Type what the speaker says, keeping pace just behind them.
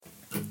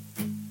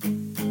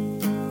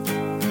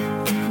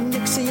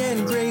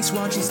Grace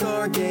watching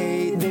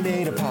Stargate. They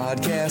made a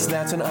podcast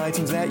that's on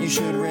iTunes that you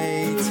should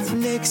rate.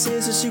 Nix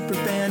is a super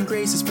fan,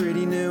 Grace is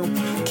pretty new.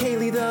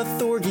 Kaylee the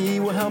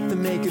Thorgy will help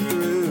them make it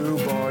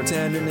through.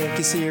 Bartender Nick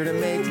is here to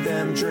make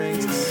them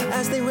drinks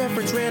as they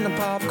reference random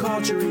pop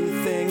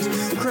culture-y things.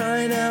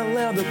 Crying out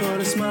loud, they'll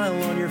put a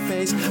smile on your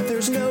face.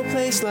 There's no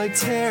place like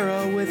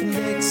Tara with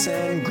Nix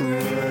and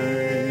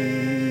Grace.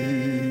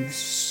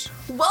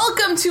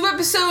 Welcome to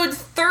episode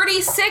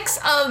 36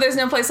 of There's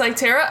No Place Like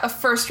Tara, a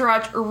first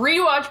watch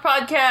rewatch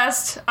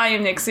podcast. I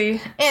am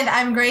Nixie. And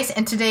I'm Grace,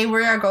 and today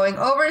we are going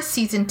over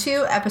season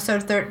 2,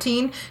 episode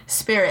 13,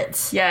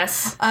 Spirits.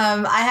 Yes.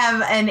 I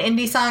have an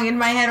indie song in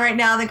my head right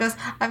now that goes,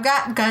 I've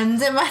got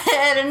guns in my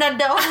head and I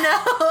don't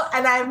know.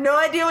 And I have no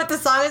idea what the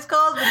song is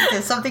called, but it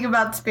says something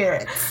about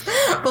spirits.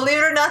 Believe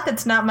it or not,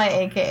 that's not my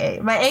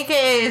AKA. My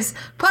AKA is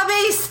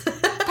Puppies!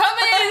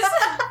 Puppies!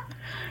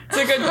 It's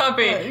a good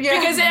puppy. Yeah.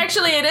 Because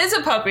actually it is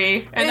a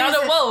puppy and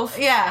not a wolf.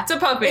 Yeah. It's a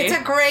puppy. It's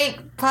a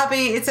great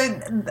puppy.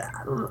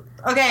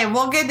 Okay,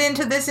 we'll get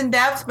into this in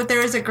depth, but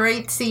there is a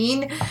great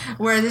scene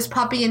where this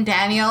puppy and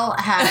Daniel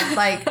have,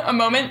 like... A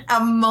moment.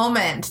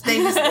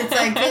 It's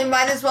like they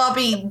might as well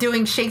be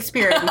doing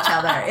Shakespeare at each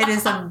other. It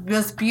is the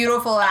most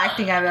beautiful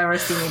acting I've ever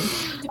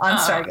seen on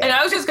Stargate. And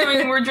I was just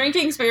going, we're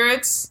drinking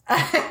spirits. We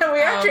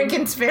are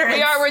drinking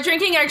spirits. We're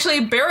drinking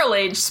actually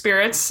barrel-aged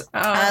spirits.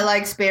 I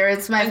like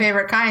spirits, my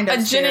favorite kind of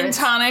A gin and spirits.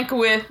 tonic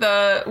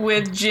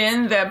with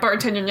gin that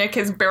bartender Nick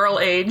has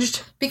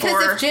barrel-aged.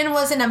 Because if gin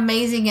wasn't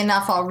amazing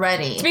enough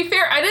already... To be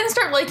fair, I didn't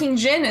start liking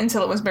gin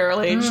until it was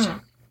barrel-aged.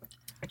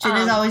 Gin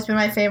has always been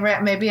my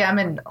favorite. Maybe I'm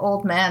an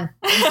old man.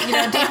 You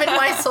know, deep in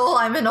my soul,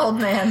 I'm an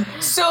old man.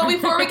 So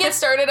before we get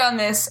started on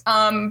this,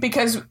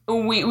 because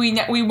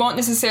we won't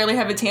necessarily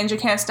have a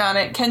tangent cast on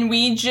it, can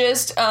we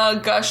just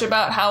gush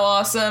about how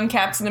awesome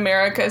Captain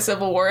America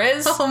Civil War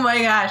is? Oh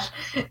my gosh.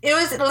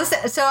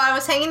 So I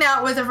was hanging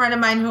out with a friend of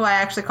mine who I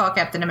actually call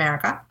Captain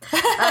America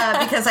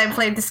because I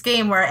played this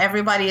game where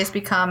everybody has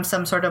become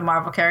some sort of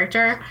Marvel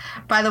character.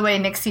 By the way,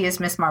 Nixie is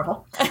Miss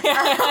Marvel.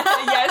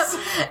 Yes.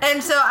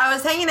 And so I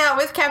was hanging out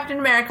with Captain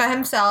America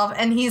himself,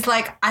 and he's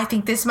like, I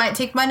think this might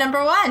take my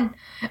number one.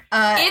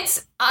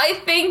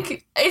 I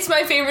think it's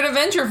my favorite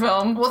Avenger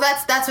film. Well,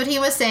 that's what he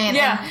was saying.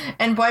 Yeah.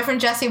 And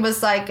boyfriend Jesse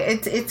was like,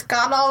 it's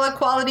got all the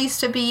qualities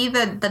to be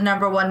the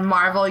number one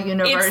Marvel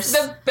universe. It's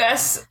the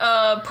best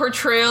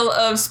portrayal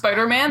of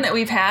Spider-Man that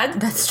we've had.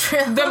 That's true.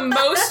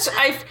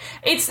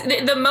 It's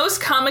the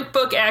most comic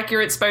book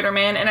accurate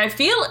Spider-Man, and I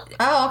feel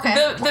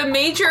the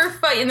major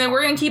fight, and then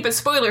we're going to keep it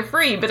spoiler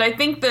free, but I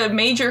think the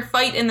major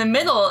fight in the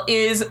middle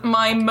is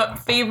my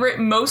favorite,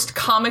 most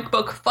comic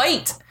book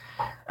fight.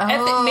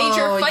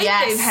 Major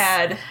fight they've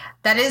had.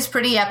 That is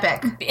pretty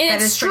epic.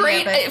 And it's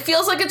straight. It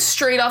feels like it's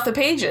straight off the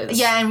pages.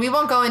 Yeah, and we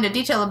won't go into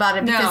detail about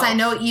it because I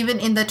know even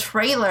in the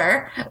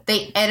trailer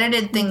they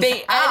edited things.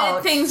 They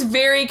edit things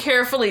very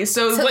carefully,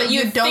 so what that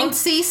you don't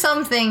see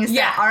some things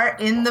that are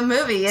in the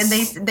movie, and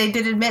they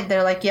did admit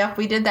they're like, yep,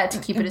 we did that to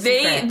keep it a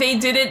secret. They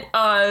did it.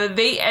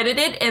 They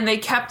edited and they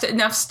kept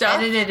enough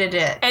stuff. Edited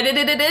it.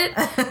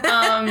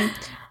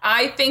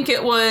 I think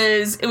it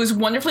was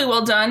wonderfully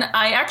well done.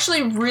 I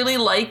actually really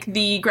like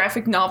the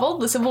graphic novel,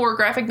 the Civil War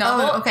graphic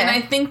novel. Oh, okay. And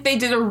I think they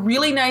did a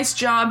really nice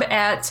job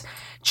at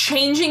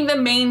changing the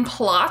main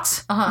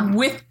plot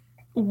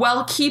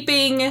while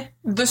keeping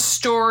the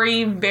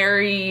story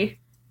very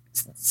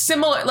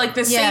similar, like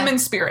the same in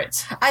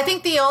spirit. I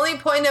think the only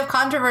point of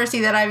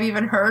controversy that I've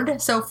even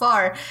heard so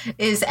far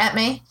is Aunt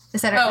May.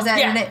 Is that her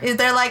name?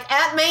 They're like,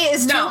 Aunt May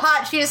is too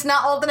hot. She is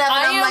not old enough.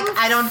 And I'm like,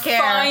 I don't care.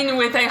 Fine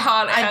with a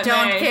hot Aunt May.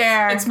 I don't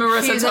care. It's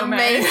Marissa She's Tomei.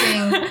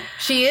 Amazing.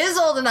 She is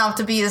old enough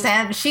to be his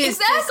aunt. She is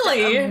just,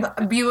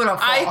 beautiful.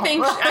 I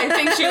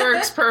think she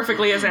works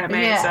perfectly as Aunt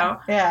May.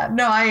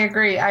 No, I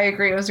agree.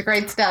 It was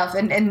great stuff.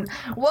 And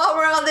while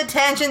we're on the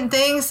tangent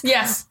things,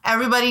 yes,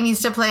 everybody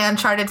needs to play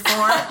Uncharted 4.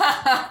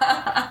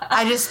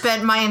 I just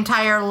spent my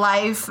entire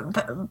life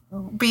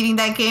beating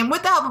that game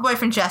with the help of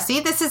boyfriend Jesse.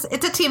 It's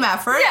a team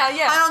effort.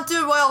 Yeah. I don't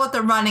do well with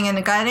the running and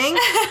the gunning,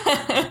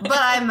 but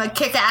I'm a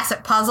kick-ass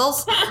at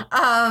puzzles.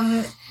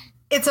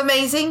 It's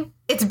amazing.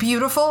 It's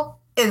beautiful.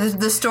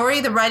 The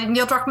story, the writing,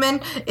 Neil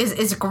Druckmann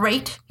is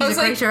great. He's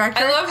a great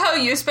director. I love how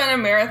you spent a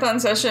marathon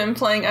session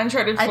playing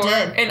Uncharted 4. I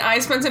did. And I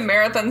spent a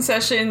marathon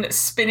session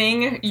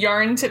spinning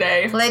yarn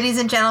today. Ladies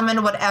and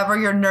gentlemen, whatever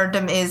your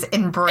nerddom is,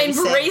 embrace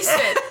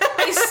it.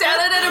 I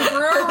sat at a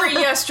brewery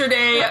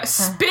yesterday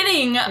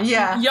spinning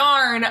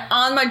yarn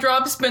on my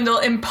drop spindle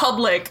in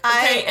public.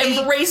 Okay,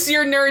 embrace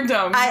your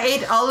nerddom. I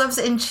ate olives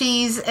and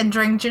cheese and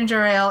drank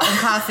ginger ale and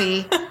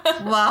coffee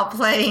while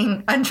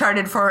playing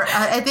Uncharted 4.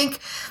 I think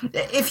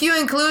if you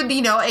include,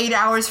 8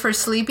 hours for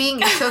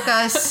sleeping, it took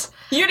us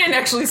You didn't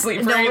actually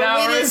sleep for 8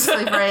 hours. We didn't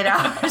sleep for 8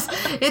 hours.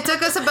 It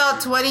took us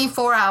about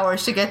 24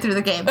 hours to get through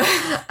the game.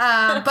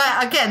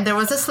 But again, there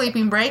was a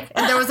sleeping break,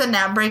 and there was a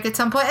nap break at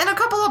some point, and a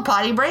couple of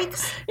potty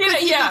breaks. You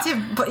need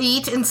to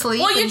eat and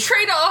sleep. Well, you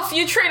trade off.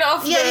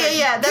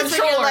 Yeah. That's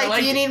when you're like,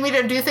 do you need me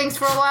to do things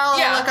for a while?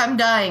 Yeah. Oh, look, I'm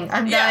dying.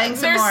 I'm dying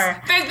some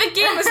more. The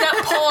game is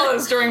not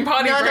paused during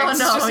potty breaks.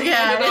 No.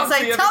 Yeah, it's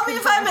like, tell me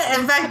if I'm...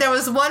 In fact, there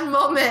was one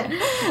moment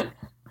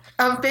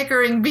of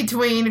bickering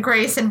between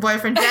Grace and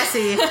boyfriend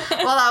Jesse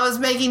while I was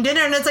making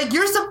dinner, and it's like,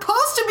 you're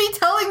supposed to be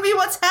telling me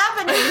what's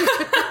happening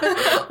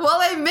while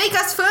I make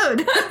us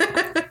food.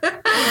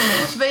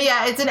 But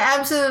yeah, it's an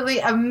absolutely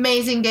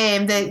amazing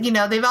game that,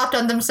 they've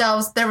outdone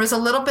themselves. There was a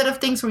little bit of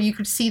things where you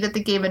could see that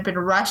the game had been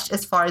rushed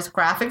as far as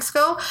graphics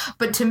go,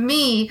 but to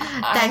me,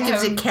 that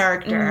gives it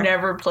character.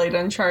 Never played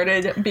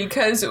Uncharted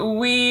because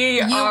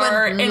we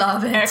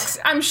love it.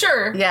 I'm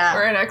sure. Yeah.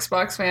 We're an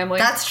Xbox family.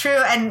 That's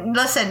true. And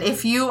listen,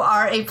 if you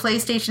are a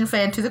PlayStation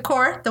fan to the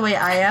core, the way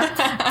I am,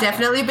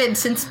 definitely been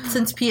since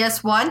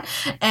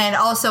PS1, and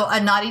also a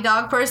Naughty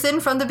Dog person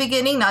from the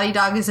beginning. Naughty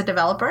Dog is a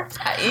developer.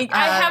 I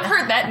have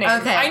heard that name.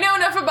 Okay. I know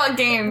enough about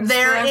games.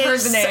 There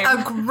is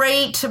a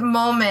great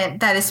moment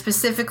that is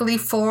specifically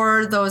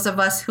for those of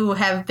us who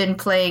have been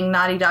playing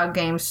Naughty Dog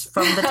games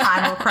from the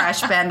time of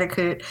Crash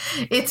Bandicoot.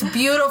 It's a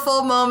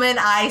beautiful moment.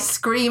 I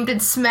screamed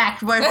and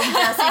smacked boyfriend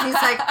Jesse, and he's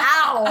like,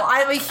 ow,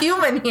 I'm a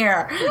human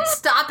here.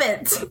 Stop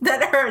it.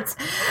 That hurts.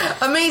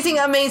 Amazing.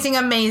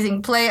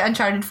 Play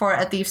Uncharted 4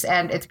 at Thief's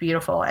End. It's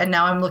beautiful. And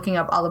now I'm looking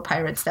up all the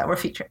pirates that were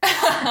featured.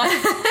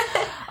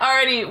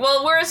 Alrighty.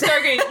 Well, we're a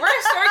Stargate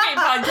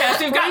podcast.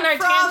 We've gotten our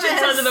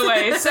tangents out of the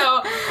way.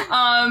 So,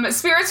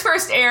 Spirits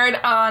first aired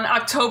on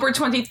October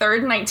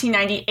 23rd,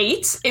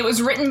 1998. It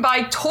was written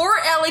by Tor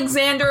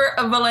Alexander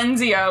of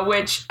Valencia,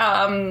 which...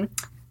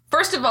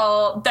 first of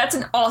all, that's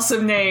an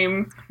awesome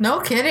name. No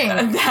kidding.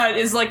 That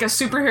is like a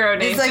superhero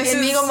name. It's like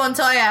Inigo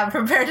Montoya,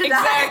 prepare to die.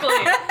 Exactly.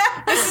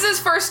 This is his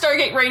first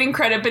Stargate writing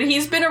credit, but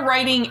he's been a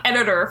writing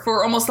editor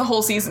for almost the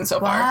whole season so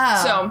far.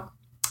 Wow. So,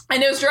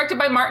 and it was directed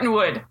by Martin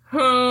Wood,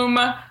 whom...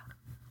 that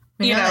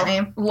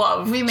name.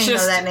 Love. We may know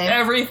that name.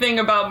 Everything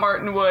about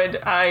Martin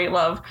Wood, I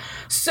love.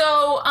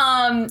 So,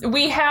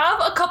 we have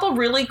a couple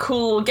really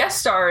cool guest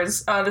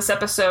stars this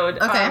episode.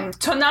 Okay.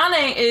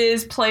 Tonane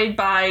is played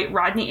by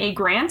Rodney A.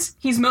 Grant.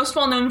 He's most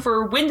well known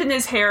for Wind in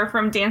His Hair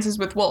from Dances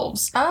with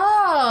Wolves.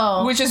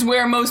 Oh. Which is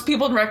where most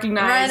people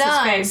recognize his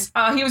face.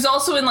 He was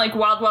also in,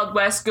 Wild Wild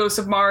West, Ghosts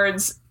of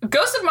Mars.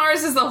 Ghost of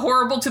Mars is the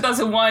horrible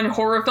 2001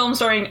 horror film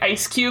starring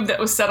Ice Cube that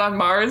was set on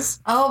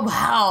Mars. Oh,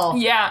 wow.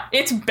 Yeah,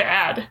 it's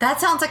bad.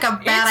 That sounds like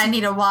a bad I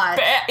need to watch.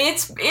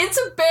 It's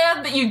a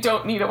bad that you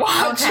don't need to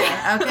watch. Okay.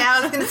 I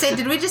was going to say,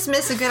 did we just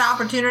miss a good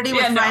opportunity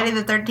with Friday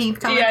the 13th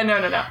coming? Yeah, no.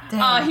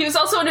 He was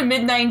also in a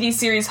mid-90s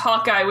series,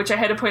 Hawkeye, which I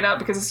had to point out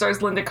because it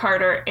stars Linda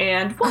Carter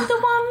and Wonder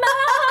Woman.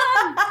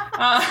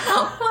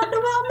 Wonder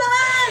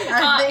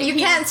Woman! You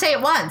can't say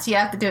it once. You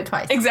have to do it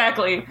twice.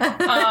 Exactly.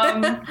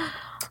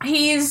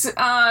 It's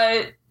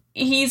a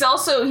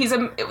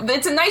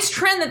nice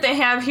trend that they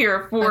have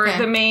here for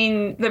the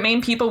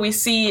main people we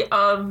see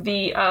of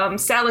the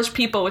Salish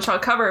people, which I'll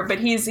cover, but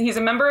he's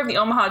a member of the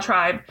Omaha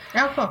tribe.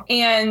 Oh, cool.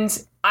 And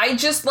I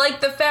just like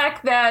the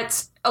fact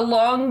that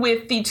along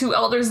with the two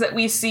elders that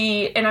we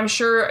see, and I'm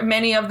sure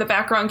many of the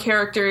background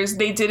characters,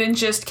 they didn't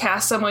just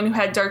cast someone who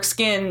had dark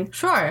skin.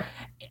 Sure.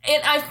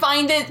 And I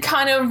find it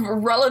kind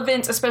of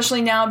relevant,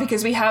 especially now,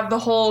 because we have the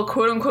whole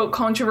quote-unquote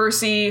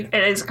controversy, it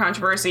is a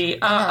controversy,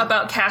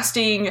 about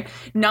casting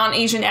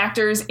non-Asian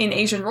actors in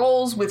Asian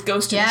roles with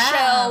Ghost in the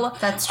Shell.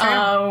 That's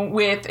true.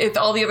 With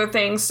all the other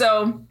things.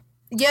 So...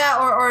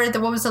 Yeah,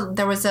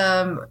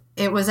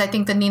 it was, I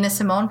think, the Nina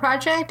Simone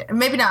project.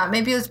 Maybe not.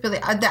 Maybe it was Billy.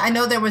 I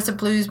know there was a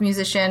blues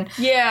musician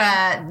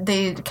that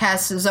they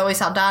cast Zoe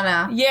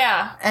Saldana.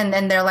 Yeah. And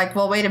then they're like,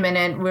 well, wait a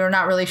minute. We're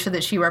not really sure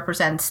that she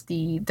represents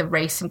the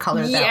race and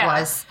color that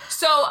was.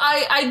 So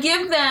I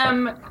give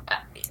them...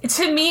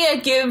 To me,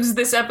 it gives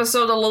this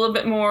episode a little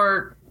bit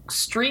more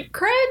street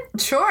cred.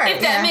 Sure. If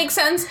that makes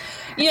sense.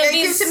 It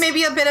gives it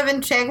maybe a bit of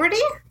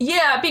integrity?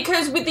 Yeah,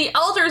 because with the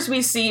elders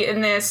we see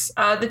in this,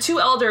 the two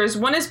elders,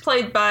 one is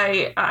played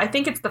by, I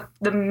think it's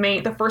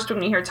the first one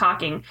we hear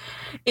talking,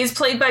 is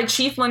played by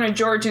Chief Leonard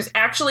George, who's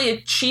actually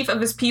a chief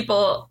of his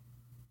people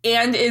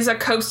and is a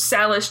Coast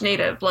Salish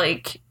native.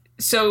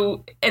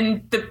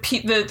 And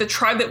the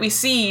tribe that we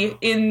see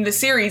in the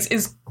series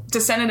is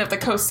descendant of the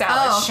Coast Salish.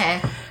 Oh,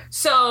 okay.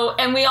 So,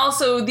 and we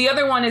also, the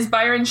other one is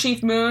Byron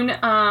Chief Moon,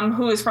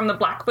 who is from the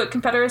Blackfoot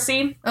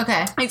Confederacy.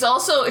 Okay. It's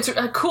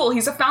cool.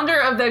 He's a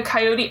founder of the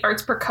Coyote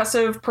Arts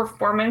Percussive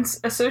Performance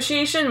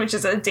Association, which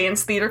is a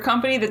dance theater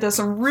company that does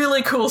some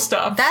really cool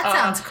stuff. That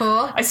sounds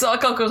cool. I saw a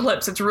couple of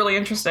clips. It's really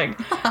interesting.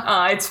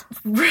 It's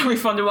really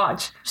fun to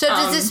watch. So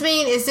does this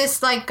mean, is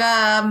this like,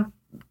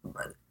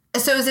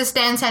 so is this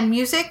dance and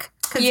music?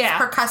 Because it's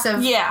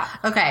percussive. Yeah.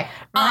 Okay.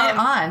 Right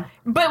on.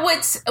 But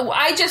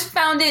I just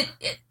found it...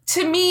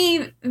 To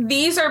me,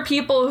 these are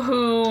people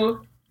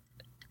who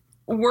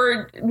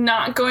were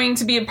not going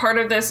to be a part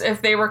of this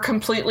if they were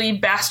completely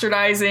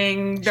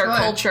bastardizing their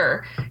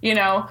culture, you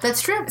know?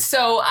 That's true.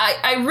 So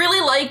I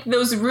really like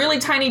those really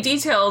tiny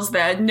details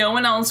that no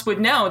one else would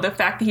know. The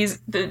fact that he's,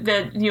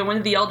 that you know, one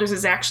of the elders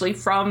is actually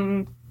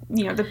from,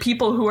 you know, the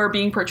people who are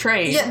being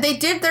portrayed. Yeah, they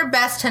did their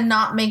best to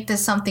not make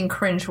this something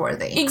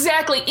cringeworthy.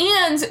 Exactly.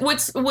 And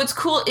what's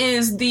cool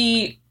is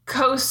the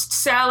Coast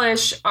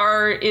Salish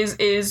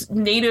is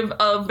native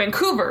of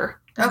Vancouver.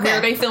 Okay.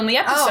 Where they filmed the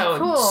episode. Oh,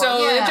 cool.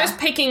 So they're just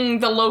picking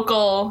the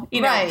local,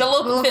 you know,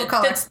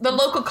 the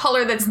local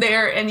color that's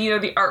there, and, you know,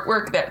 the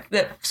artwork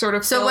that sort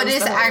of. So what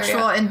is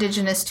actual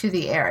indigenous to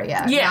the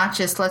area? Yeah. Not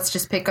just let's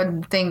just pick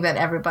a thing that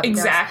everybody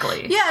does.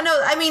 Yeah.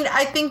 No. I mean,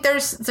 I think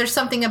there's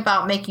something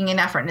about making an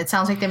effort, and it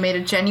sounds like they made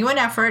a genuine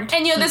effort.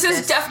 And you know, this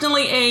is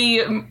definitely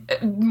a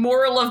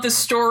moral of the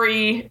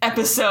story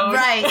episode,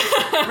 right?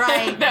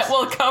 that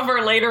we'll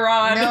cover later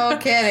on. No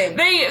kidding.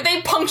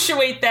 They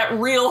punctuate that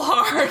real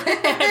hard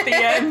at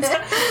the end.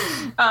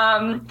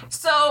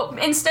 So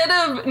instead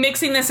of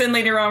mixing this in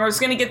later on, we're just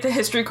going to get the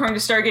history according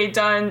to Stargate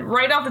done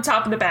right off the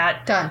top of the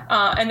bat. Done.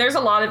 And there's a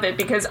lot of it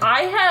because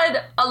I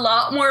had a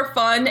lot more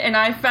fun, and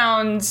I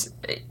found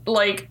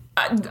I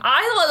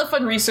had a lot of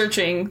fun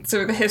researching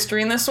sort of the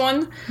history in this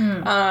one.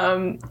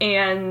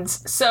 And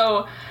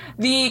so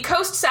the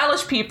Coast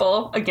Salish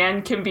people,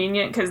 again,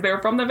 convenient because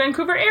they're from the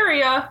Vancouver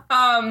area.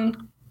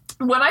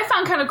 What I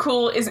found kind of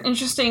cool is an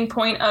interesting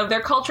point of their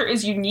culture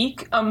is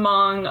unique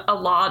among a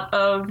lot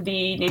of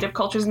the native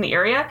cultures in the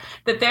area.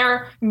 That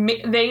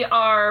they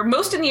are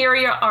most in the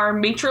area are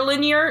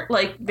matrilinear,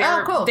 like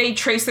they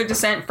trace their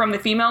descent from the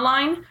female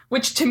line,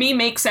 which to me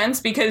makes sense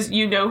because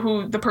you know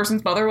who the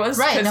person's mother was,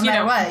 right? No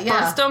matter what,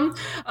 birthed them.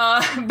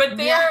 But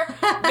they're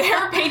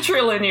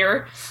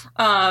patrilinear.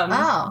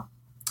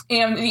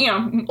 And, you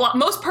know,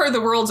 most part of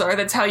the worlds are.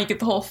 That's how you get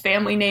the whole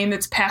family name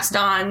that's passed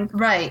on,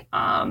 right?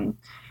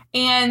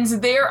 And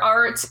their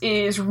art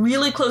is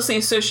really closely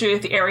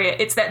associated with the area.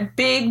 It's that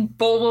big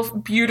bowl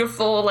of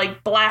beautiful,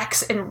 like,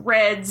 blacks and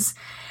reds.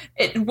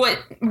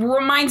 What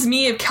reminds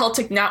me of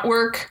Celtic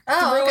Network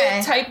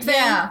type thing.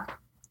 Yeah.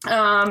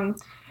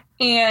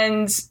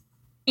 And,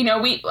 you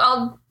know,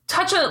 I'll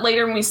touch on it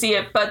later when we see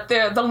it, but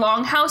the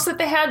longhouse that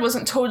they had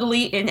wasn't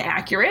totally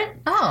inaccurate.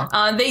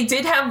 They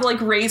did have, like,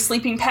 raised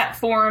sleeping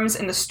platforms,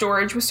 and the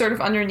storage was sort of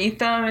underneath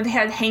them, and they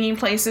had hanging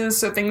places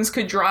so things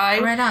could dry.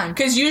 Right on.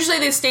 Because usually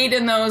they stayed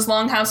in those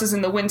longhouses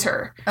in the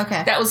winter.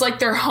 Okay. That was, like,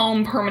 their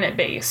home permanent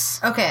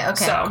base. Okay,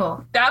 so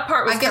cool. That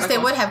part was I guess they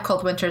would have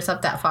cold winters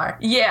up that far.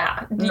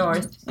 Yeah.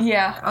 North.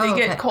 Yeah, they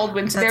get cold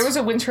winters. There was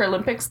a Winter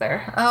Olympics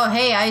there. Oh,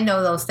 hey, I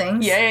know those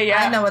things. Yeah.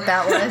 I know what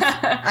that was.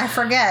 I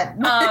forget.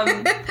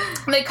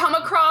 They come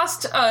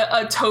across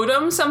a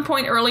totem some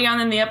point early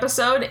on in the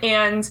episode,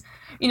 and,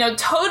 you know,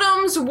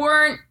 totems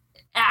weren't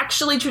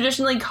actually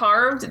traditionally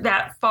carved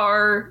that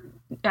far.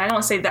 I don't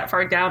want to say that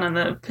far down on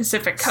the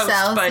Pacific coast,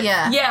 South, but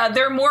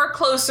they're more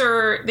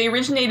closer. They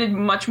originated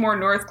much more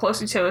north,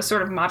 closer to a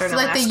sort of modern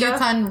Alaska. Like the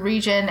Yukon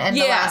region and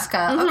Alaska.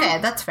 Mm-hmm.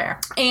 Okay, that's fair.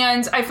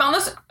 And I found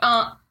this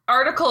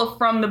article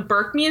from the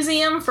Burke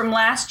Museum from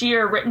last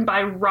year, written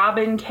by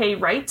Robin K.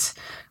 Wright.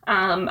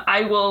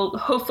 I will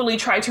hopefully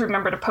try to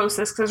remember to post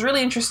this because it's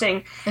really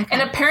interesting. Okay.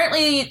 And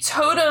apparently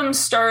totems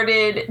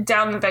started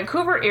down the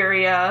Vancouver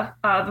area,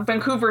 the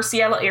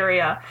Vancouver-Seattle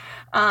area,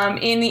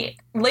 in the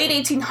late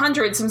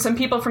 1800s, and some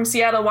people from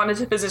Seattle wanted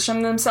to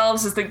position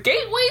themselves as the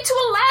gateway to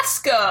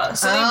Alaska.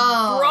 So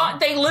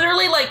they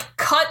literally, like,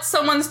 cut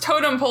someone's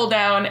totem pole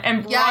down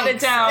and brought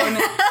it down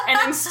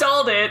and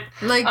installed it.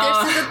 Like,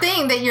 this is a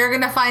thing that you're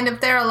gonna find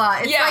up there a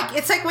lot.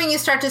 It's like when you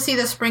start to see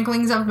the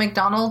sprinklings of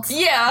McDonald's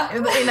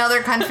in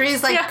other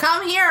countries. Like,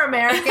 come here,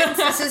 Americans,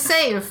 this is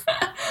safe.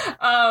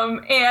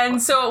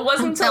 And so it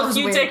wasn't until a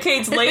few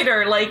decades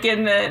later, like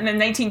in the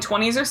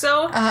 1920s or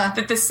so,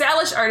 that the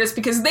Salish artists,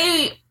 because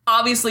they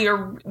obviously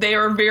are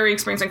very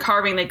experienced in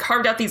carving. They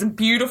carved out these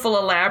beautiful,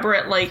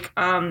 elaborate, like,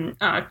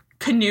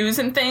 canoes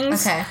and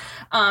things. Okay.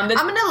 I'm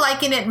going to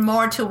liken it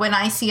more to when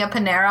I see a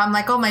Panera. I'm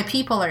like, oh, my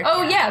people are here.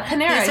 Oh, yeah,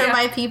 Panera. These are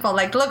my people.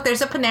 Like, look,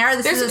 there's a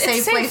Panera. This is a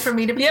safe place for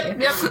me to be. Yep.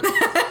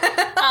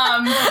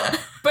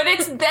 But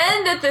it's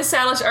then that the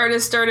Salish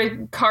artists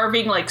started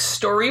carving, like,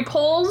 story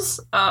poles,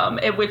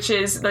 which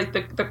is, like,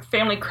 the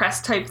family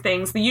crest type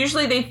things.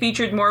 Usually they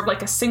featured more of,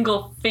 like, a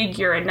single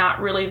figure and not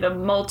really the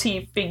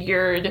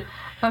multi-figured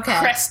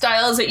crest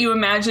styles that you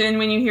imagine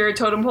when you hear a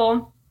totem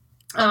pole.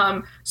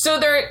 So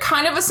they're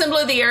kind of a symbol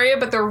of the area,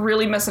 but they're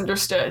really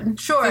misunderstood.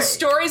 Sure. The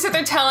stories that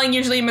they're telling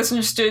usually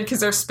misunderstood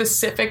because they're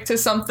specific to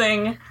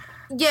something.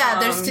 Yeah,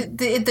 there's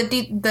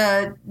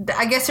the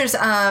I guess there's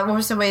what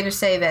was the way to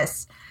say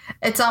this?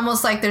 It's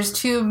almost like there's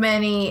too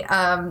many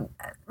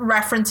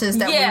references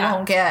that we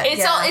won't get.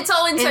 It's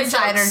all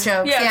insider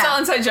jokes. Yeah, it's all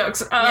inside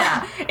jokes.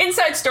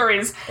 Inside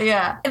stories.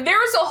 Yeah. There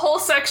was a whole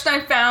section I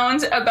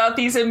found about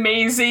these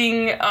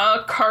amazing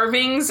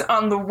carvings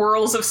on the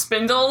whorls of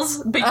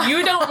spindles, but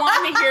you don't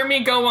want to hear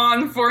me go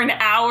on for an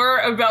hour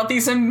about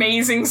these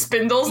amazing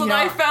spindles that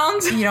I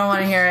found. You don't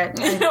want to hear it.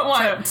 You don't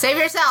want to. Save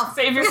yourself.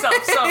 So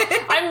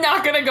I'm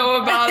not going to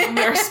go about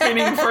their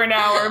spinning for an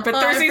hour, but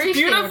there's these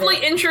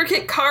beautifully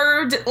intricate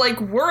carved like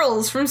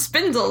whorls from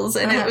spindles,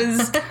 and it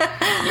was...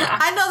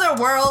 I know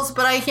they're whirls,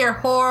 but I hear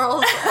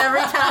whorls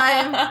every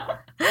time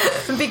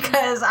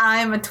because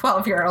I'm a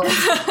 12-year-old.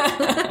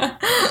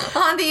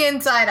 On the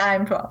inside,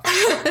 I'm 12.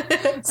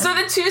 So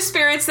the two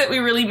spirits that we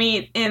really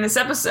meet in this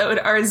episode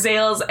are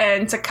Zales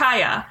and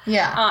Takaya.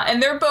 Yeah.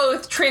 And they're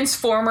both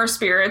Transformer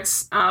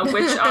spirits,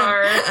 which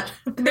are...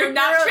 They're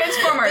not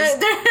Transformers.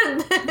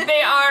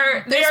 They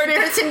are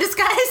spirits in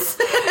disguise.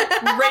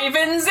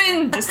 Ravens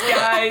in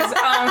disguise.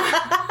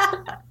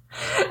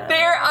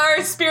 There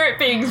are spirit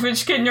beings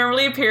which can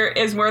normally appear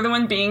as more than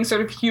one being,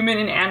 sort of human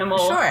and animal.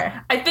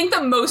 Sure. I think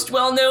the most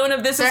well-known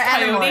of this is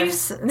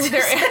coyotes. There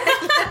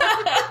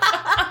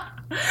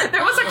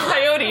was a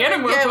coyote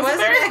animorph, wasn't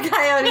there? Yeah, it was a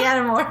coyote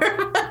animorph.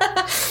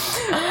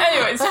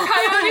 Anyway, so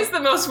coyote's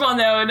the most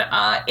well-known.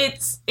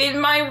 It's in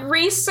my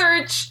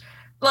research,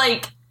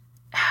 like...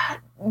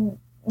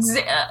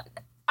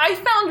 I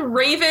found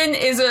Raven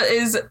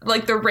is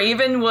like the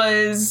Raven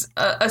was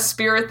a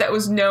spirit that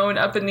was known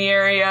up in the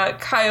area.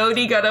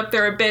 Coyote got up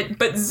there a bit,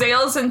 but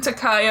Zales and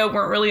Takaya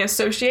weren't really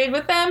associated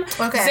with them.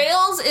 Okay.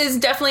 Zales is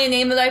definitely a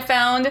name that I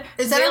found.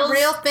 Is that a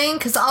real thing?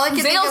 Because all I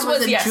could think of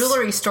was a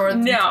jewelry store.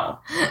 No.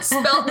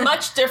 Spelled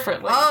much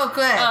differently. Oh,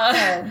 good.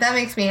 Good. That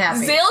makes me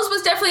happy. Zales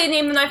was definitely a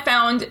name that I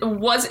found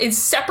is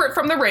separate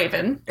from the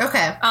Raven.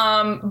 Okay.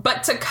 But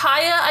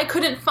Takaya I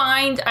couldn't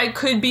find. I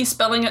could be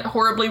spelling it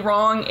horribly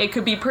wrong. It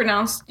could be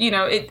pronounced,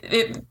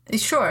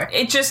 sure.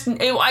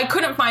 I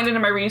couldn't find it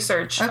in my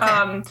research.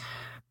 Okay.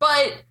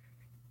 But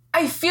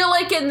I feel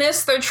like in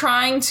this, they're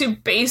trying to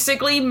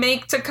basically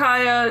make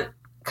Takaya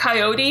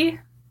Coyote,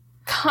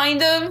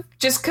 kind of,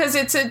 just because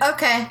it's a...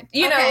 Okay.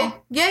 know.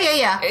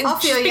 Yeah. I'll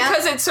feel you.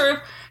 Because it's sort of...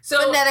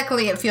 So,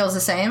 phonetically, it feels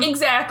the same.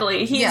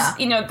 Exactly. Coyote's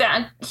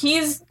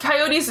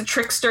a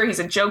trickster, he's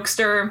a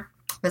jokester.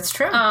 That's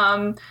true.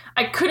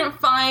 I couldn't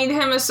find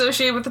him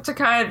associated with the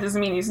Takaya. It doesn't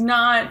mean he's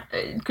not.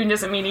 It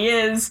doesn't mean he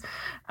is.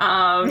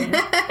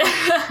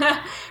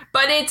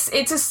 But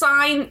it's a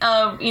sign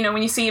of,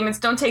 when you see him, it's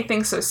don't take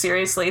things so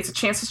seriously. It's a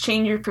chance to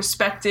change your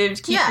perspective,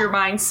 to keep your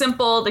mind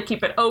simple, to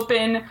keep it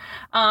open.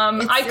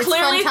 I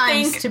clearly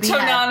think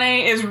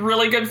Tonane is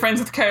really good friends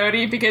with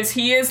Coyote because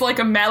he is like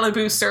a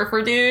Malibu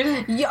surfer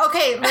dude.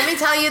 Okay, let me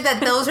tell you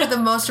that those are the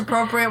most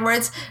appropriate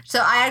words. So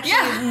I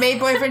actually made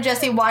boyfriend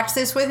Jesse watch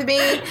this with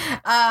me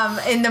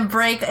in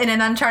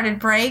an Uncharted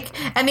break,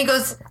 and he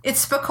goes,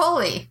 "It's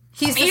Spicoli."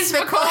 He's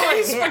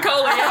Spicoli.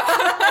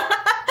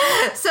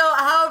 So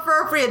how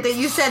appropriate that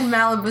you said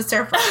Malibu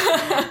surfer.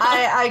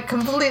 I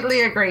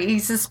completely agree.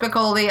 He's the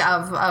Spicoli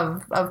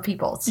of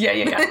peoples.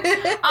 Yeah.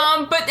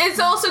 But it's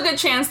also a good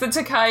chance that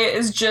Takaya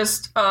is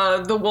just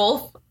the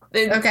wolf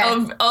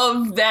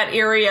of that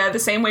area, the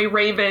same way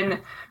Raven.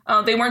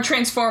 They weren't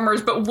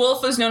Transformers, but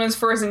Wolf is known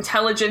for his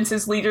intelligence,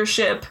 his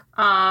leadership,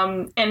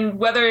 and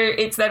whether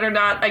it's that or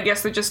not, I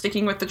guess they're just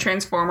sticking with the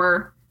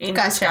Transformer in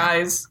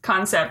disguise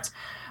concept.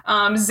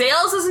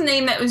 Zales is a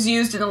name that was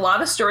used in a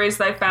lot of stories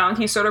that I found.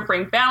 He sort of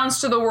brings balance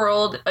to the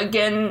world.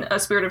 Again, a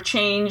spirit of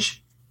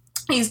change.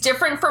 He's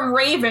different from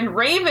Raven.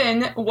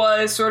 Raven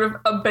was sort of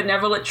a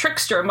benevolent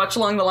trickster, much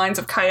along the lines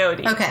of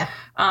Coyote. Okay.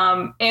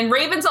 And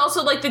Raven's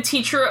also like the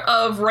teacher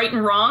of right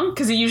and wrong,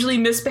 because he usually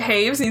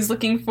misbehaves. He's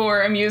looking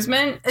for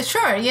amusement.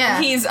 Sure, yeah.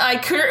 I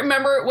couldn't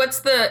remember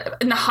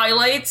in the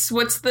highlights,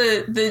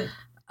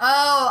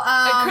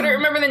 I couldn't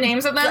remember the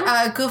names of them.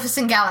 Goofus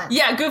and Gallant.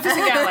 Yeah, Goofus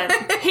and Gallant.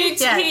 He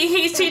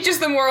teaches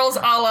the morals a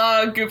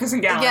la Goofus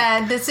and Gallant.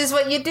 Yeah, this is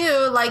what you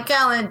do, like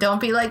Gallant. Don't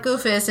be like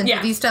Goofus and do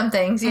these dumb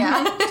things.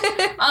 Yeah.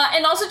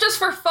 And also just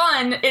for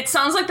fun, it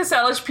sounds like the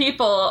Salish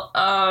people.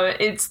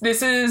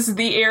 This is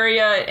the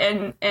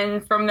area,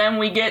 and from them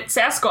we get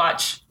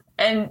Sasquatch.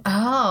 And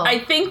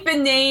I think the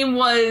name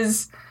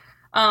was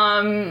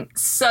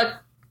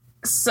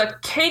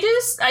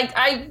Cicadas.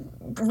 I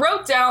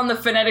wrote down the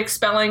phonetic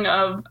spelling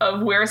of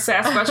where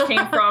Sasquatch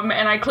came from,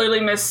 and I clearly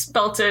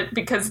misspelt it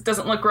because it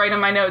doesn't look right on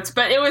my notes.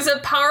 But it was a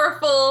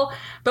powerful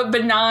but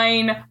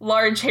benign,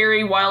 large,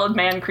 hairy, wild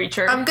man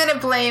creature. I'm gonna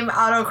blame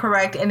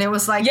autocorrect, and it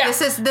was like,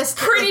 this.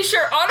 Pretty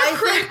sure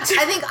autocorrect.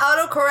 I think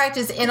autocorrect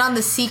is in on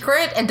the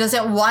secret and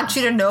doesn't want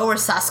you to know where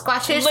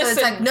Sasquatch is. Listen, so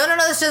it's like, no,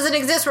 this doesn't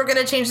exist. We're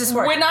gonna change this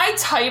word. When I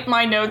type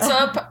my notes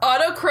up,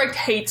 autocorrect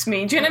hates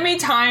me. Do you know how many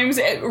times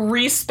it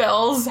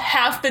respells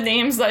half the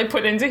names that I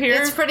put into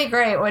here? It's pretty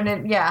great when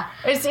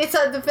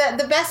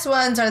the best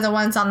ones are the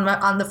ones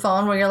on the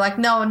phone where you're like,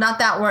 no, not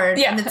that word.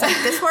 Yeah. And it's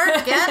like, this word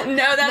again?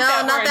 Not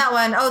that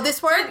one. Oh,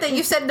 this word that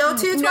you said no to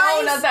twice?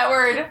 No, not that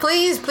word.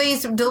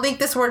 Please delete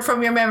this word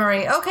from your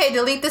memory. Okay,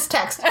 delete this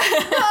text. No!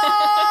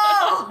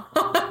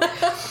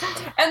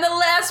 And the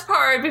last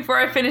part before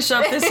I finish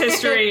up this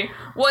history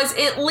was,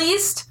 at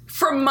least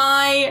for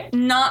my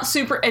not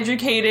super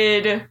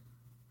educated,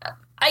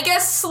 I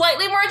guess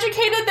slightly more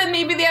educated than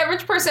maybe the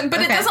average person,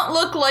 but it doesn't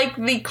look like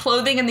the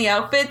clothing and the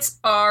outfits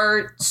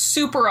are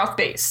super off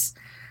base.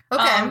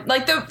 Okay.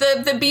 Like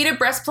the beaded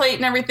breastplate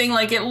and everything,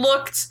 like it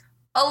looked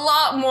a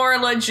lot more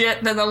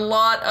legit than a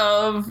lot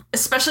of,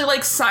 especially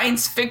like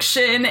science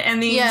fiction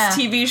and these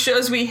TV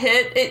shows we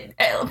hit. It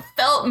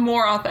felt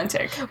more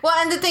authentic. Well,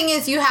 and the thing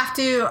is, you have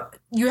to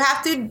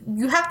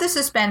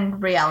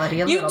suspend reality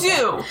a little bit. You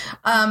do.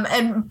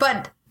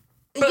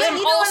 But yeah,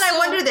 you know, when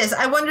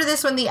I wonder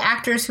this when the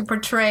actors who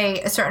portray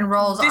certain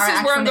roles are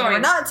actually or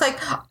not. It's like,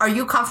 are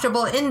you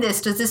comfortable in this?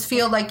 Does this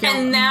feel like you're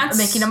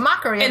making a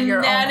mockery of your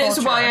own culture? And that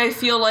is why I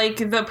feel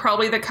like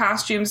probably the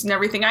costumes and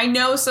everything. I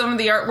know some of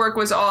the artwork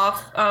was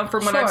off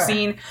from what I've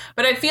seen,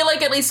 but I feel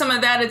like at least some of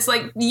that, it's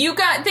like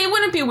they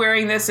wouldn't be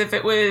wearing this if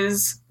it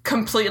was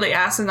completely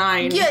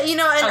asinine. Yeah, you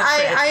know, and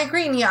I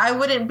agree. And I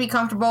wouldn't be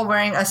comfortable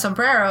wearing a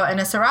sombrero and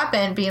a serape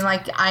and being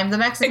like, I'm the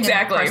Mexican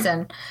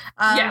person.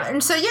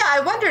 And so, I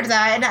wondered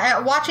that. And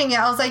watching it,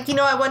 I was like, you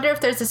know, I wonder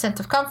if there's a sense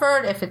of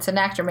comfort, if it's an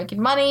actor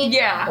making money.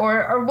 Yeah.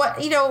 Or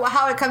what, you know,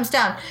 how it comes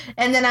down.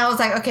 And then I was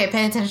like, okay,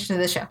 pay attention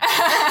to the show.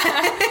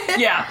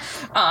 Yeah.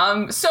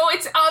 So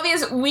it's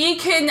obvious and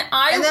then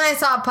I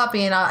saw a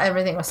puppy and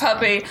everything was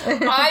puppy.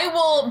 I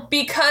will,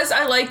 because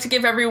I like to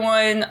give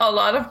everyone a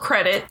lot of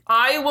credit,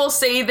 I will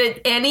say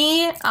that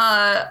any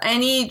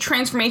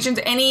transformations,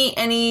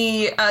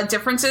 any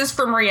differences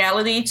from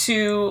reality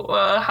to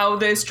how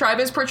this tribe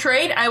is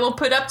portrayed, I will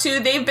put up to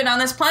they've been on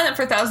this planet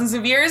for thousands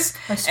of years.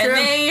 That's true. And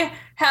they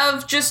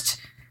have just,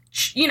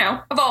 you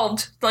know,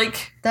 evolved.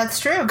 Like,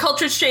 that's true.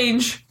 Cultures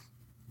change.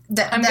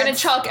 I'm going to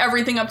chalk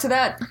everything up to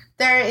that.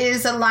 There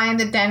is a line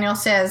that Daniel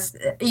says,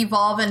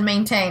 evolve and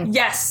maintain.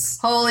 Yes.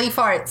 Holy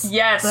farts.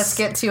 Yes. Let's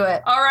get to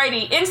it.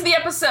 Alrighty, into the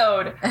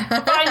episode.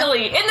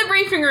 Finally, in the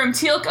briefing room,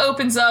 Teal'c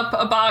opens up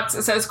a box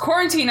that says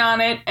quarantine on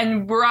it,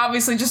 and we're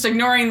obviously just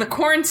ignoring the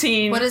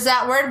quarantine. What does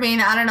that word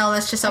mean? I don't know.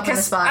 Let's just open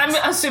this box. I'm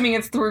assuming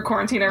it's through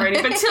quarantine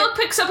already. But Teal'c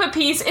picks up a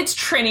piece. It's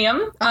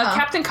trinium.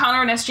 Captain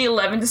Connor and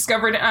SG-11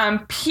 discovered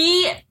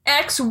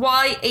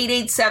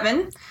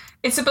PXY-887.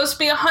 It's supposed to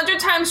be 100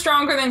 times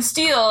stronger than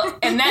steel,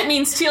 and that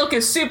means Teal'c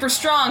is super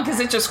strong because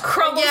it just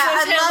crumbles his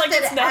head like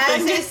it's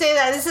nothing. As they say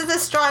that, this is the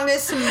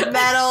strongest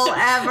metal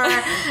ever,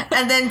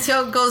 and then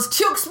Teal'c goes,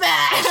 Teal'c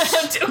smash!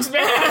 Teal'c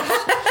smash!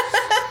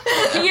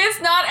 He is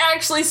not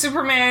actually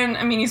Superman.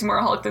 I mean, he's more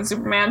Hulk than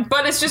Superman,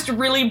 but it's just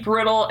really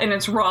brittle in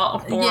its raw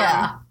form.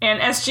 Yeah. And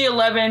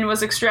SG-11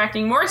 was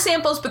extracting more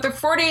samples, but they're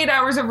 48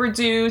 hours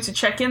overdue to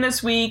check in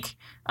this week,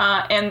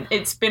 and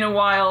it's been a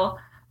while.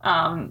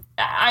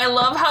 I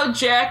love how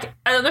Jack,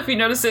 I don't know if you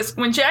noticed this,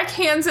 when Jack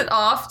hands it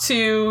off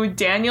to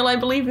Daniel, I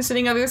believe, who's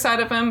sitting on the other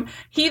side of him,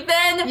 he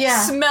then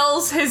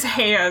smells his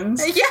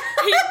hands. Yeah. He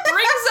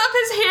brings up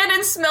his hand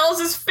and smells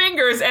his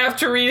fingers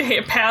after he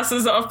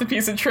passes off the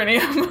piece of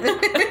trinium.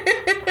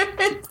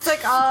 It's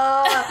like,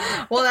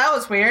 well, that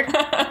was weird.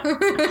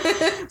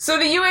 So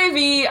the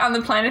UAV on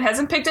the planet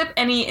hasn't picked up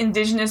any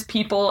indigenous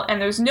people,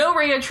 and there's no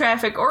radio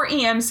traffic or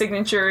EM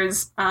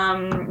signatures.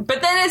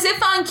 But then, as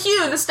if on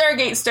cue, the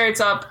Stargate starts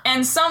up,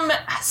 and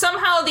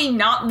somehow the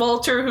not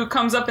Walter who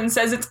comes up and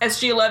says it's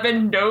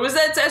SG-11 knows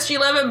that's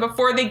SG-11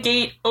 before the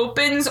gate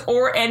opens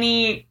or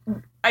any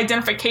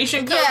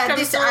identification code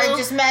comes through. I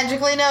just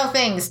magically know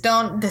things.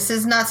 This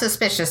is not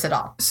suspicious at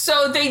all.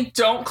 So they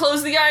don't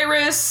close the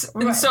iris,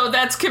 and so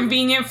that's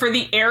convenient for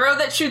the arrow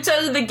that shoots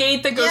out of the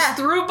gate that goes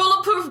through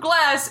bulletproof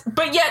glass,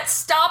 but yet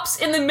stops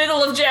in the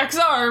middle of Jack's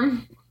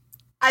arm.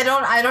 I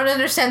don't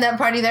understand that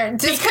part either.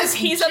 Just because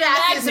he's Jack a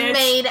magnet. is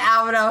made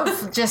out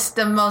of just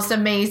the most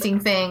amazing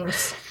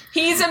things.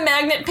 He's a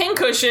magnet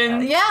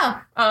pincushion.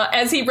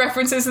 As he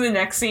references in the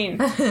next scene.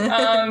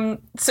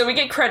 So we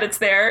get credits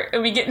there,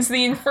 and we get into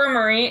the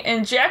infirmary,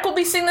 and Jack will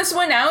be sitting this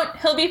one out.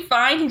 He'll be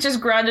fine. He's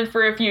just grounded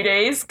for a few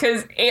days,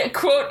 because,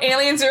 quote,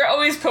 aliens are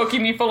always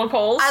poking me full of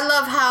holes. I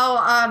love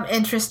how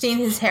interesting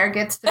his hair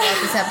gets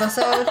throughout this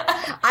episode.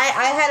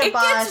 I had a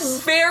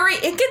boss...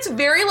 It gets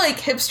very, like,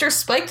 hipster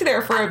spiked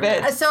there for a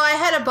bit. So I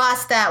had a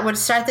boss that would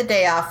start the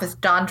day off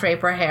with Don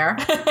Draper hair.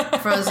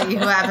 For those of you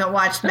who haven't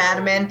watched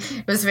Mad Men,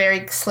 it was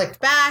very slicked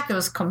back, it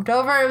was combed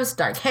over, it was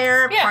dark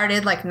hair,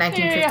 parted like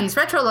 1950s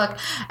retro look,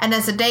 and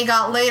as the day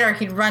got later,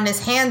 he'd run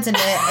his hands in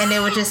it, and it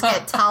would just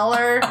get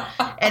taller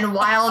and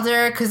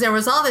wilder, because there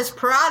was all this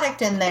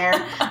product in there,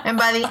 and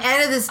by the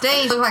end of this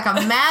day, he looked like a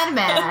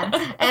madman,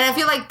 and I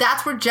feel like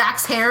that's where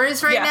Jack's hair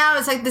is right now.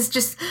 It's like this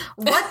just,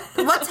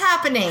 what's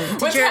happening?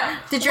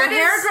 Did your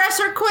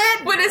hairdresser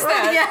quit? What is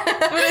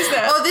that? What is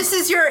that? Oh, this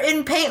is your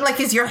in pain, like,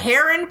 is your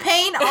hair in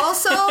pain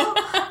also?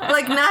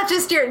 Like, not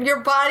just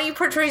your body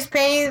portrays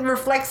pain,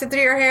 reflects it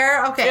through your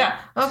hair? Okay.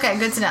 Okay,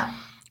 good to know.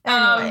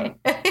 Anyway.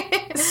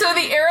 So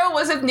the arrow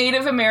was of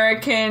Native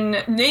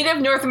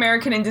North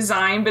American in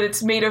design, but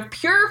it's made of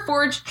pure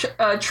forged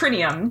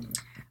trinium.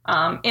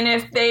 And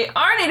if they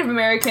are Native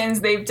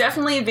Americans, they've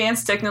definitely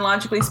advanced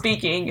technologically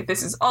speaking.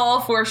 This is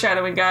all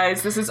foreshadowing,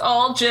 guys. This is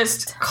all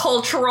just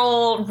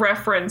cultural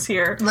reference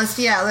here.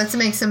 Let's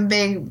make some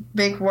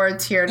big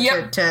words here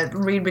to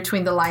read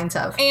between the lines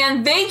of.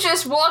 And they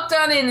just walked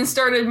on in and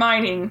started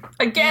mining.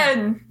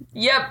 Again,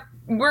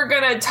 we're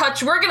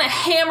gonna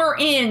hammer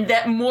in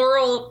that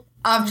moral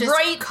of just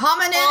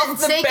coming in and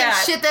taking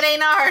shit that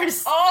ain't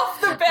ours.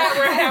 Off the bat,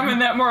 we're hammering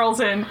that morals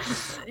in.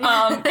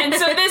 And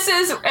so this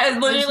is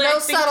literally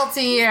there's no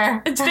subtlety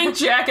here. I think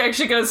Jack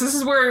actually goes, this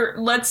is where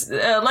let's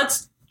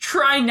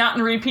try not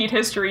and repeat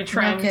history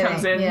trend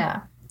comes in.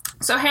 Yeah.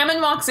 So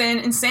Hammond walks in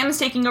and Sam is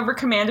taking over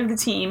command of the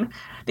team.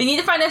 They need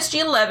to find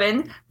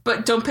SG-11,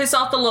 but don't piss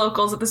off the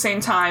locals at the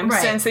same time,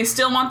 since they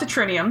still want the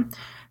trinium.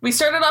 We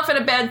started off at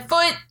a bad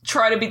foot,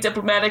 try to be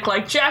diplomatic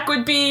like Jack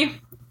would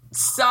be.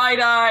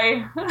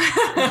 Side-eye.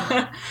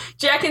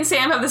 Jack and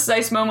Sam have this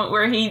nice moment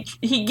where he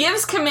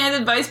gives command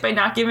advice by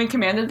not giving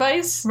command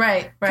advice.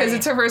 Right. Because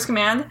it's her first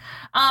command.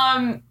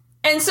 And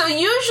so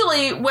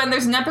usually when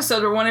there's an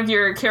episode where one of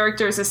your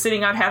characters is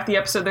sitting out half the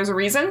episode, there's a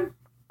reason.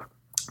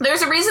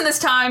 There's a reason this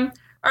time.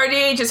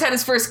 RDA just had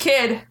his first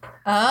kid.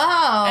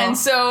 Oh. And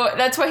so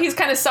that's why he's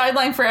kind of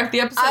sidelined for half the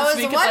episode. I was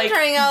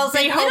wondering, I was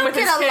like, you don't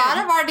get a lot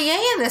of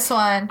RDA in this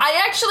one.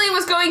 I actually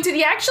was going to, did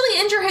he actually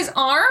injure his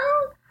arm?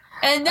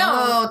 And no.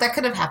 Oh, that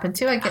could have happened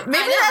too. Maybe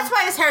that's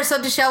why his hair is so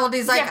disheveled.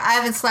 He's like, I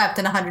haven't slept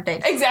in 100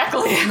 days.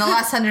 Exactly. In the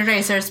last 100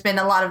 days, there's been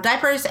a lot of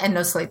diapers and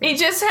no sleeping. He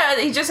just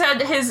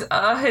had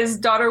his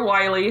daughter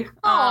Wiley,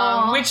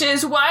 which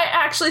is why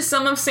actually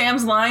some of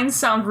Sam's lines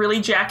sound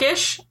really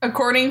Jackish.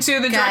 According to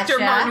the director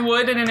Martin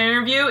Wood in an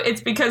interview, it's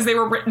because they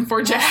were written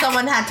for Jack.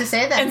 Someone had to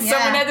say them. And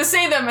someone had to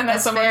say them, and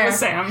that someone was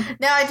Sam.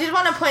 Now, I did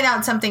want to point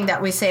out something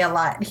that we say a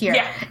lot here.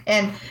 Yeah.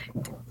 And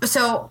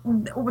so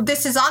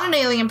this is on an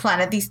alien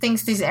planet.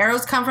 These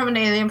arrows come from an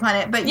alien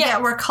planet, but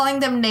yet we're calling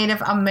them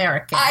Native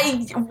American.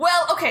 I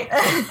will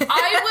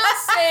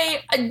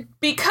say,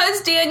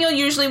 because Daniel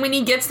usually when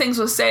he gets things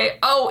will say,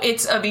 oh,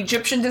 it's of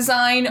Egyptian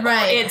design, or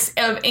it's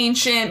of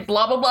ancient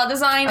blah blah blah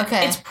design.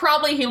 Okay. It's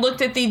probably he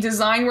looked at the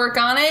design work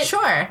on it.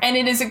 Sure. And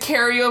it is a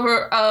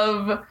carryover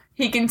of,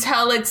 he can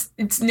tell it's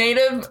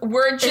native.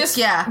 We're just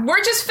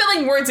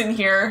filling words in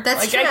here.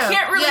 That's true. I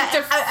can't really.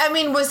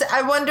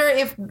 I wonder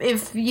if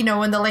in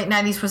the late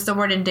 90s was the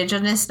word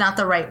indigenous not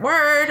the right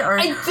word, or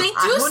they do say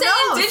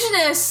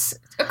indigenous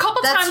a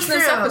couple times in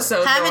this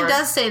episode. Hammond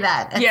does say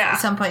that at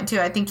some point too.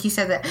 I think he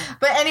said that.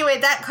 But anyway,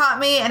 that caught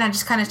me, and I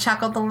just kind of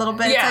chuckled a little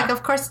bit. Yeah. It's like,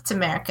 of course it's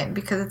American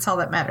because it's all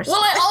that matters. Well,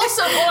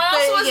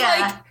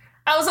 I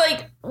was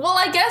like, well,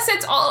 I guess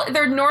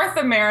they're North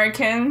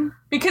American.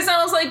 Because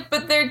I was like,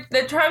 but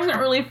the tribe's not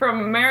really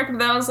from America.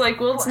 But I was like,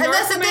 well, it's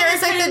North American. And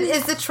that's the thing,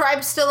 is the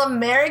tribe still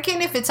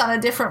American if it's on a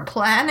different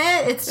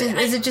planet? Is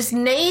it just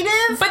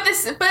native? But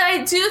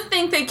I do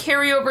think they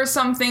carry over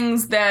some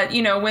things that,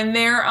 when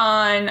they're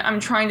on, I'm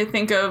trying to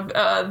think of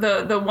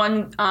the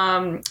one,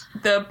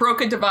 the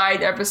Broken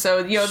Divide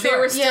episode, they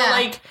were still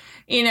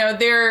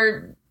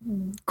they're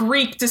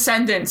Greek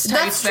descendants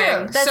type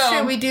thing. That's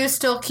true. We do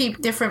still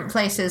keep different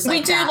places.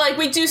 We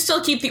do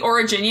still keep the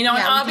origin. And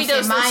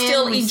Abydos was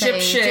still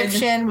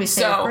Egyptian. We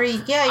say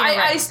Greek. Yeah, you're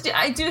right.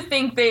 I do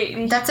think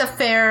that's a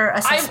fair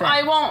assessment.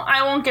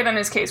 I won't get on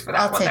his case for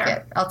that.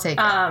 I'll take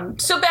it.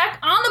 So back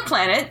on the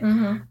planet,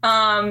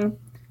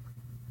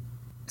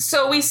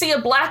 so we see a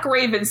black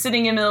raven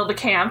sitting in the middle of the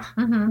camp.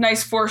 Mm-hmm.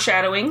 Nice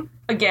foreshadowing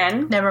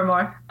again.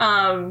 Nevermore.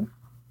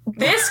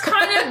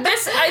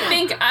 I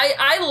think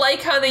I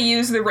like how they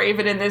use the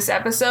Raven in this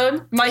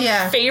episode. My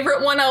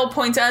favorite one I will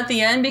point out at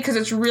the end because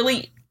it's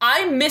really,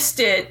 I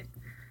missed it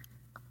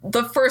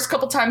the first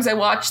couple times I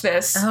watched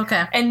this.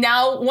 Okay. And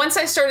now, once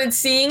I started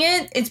seeing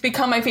it, it's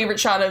become my favorite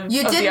shot of the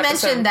episode. You did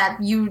mention that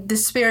the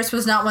Spirits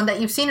was not one that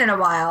you've seen in a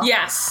while.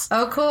 Yes.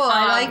 Oh, cool.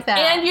 I like that.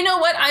 And you know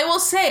what? I will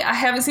say, I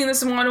haven't seen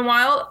this one in a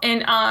while,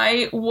 and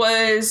I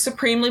was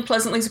supremely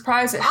pleasantly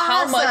surprised at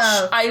how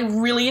much I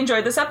really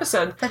enjoyed this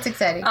episode. That's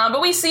exciting. But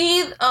we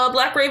see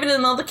Black Raven in the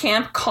middle of the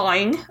camp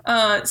cawing.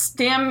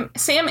 Sam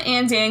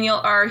and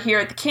Daniel are here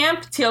at the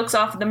camp. Teal'c's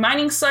off at the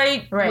mining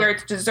site where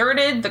it's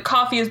deserted. The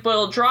coffee is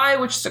boiled dry,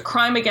 which is a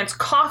crime against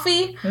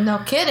coffee. No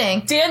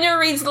kidding. Daniel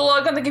reads the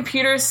log on the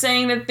computer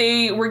saying that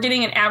they were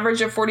getting an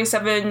average of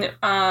 47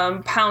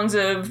 pounds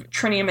of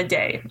trinium a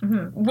day.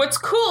 Mm-hmm. What's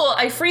cool,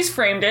 I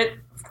freeze-framed it,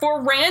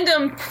 for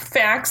random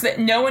facts that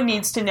no one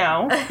needs to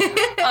know.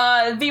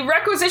 The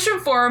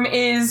requisition form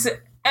is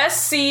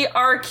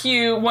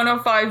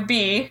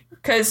SCRQ-105B,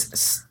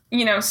 because,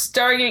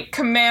 Stargate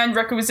Command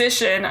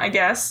requisition, I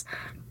guess.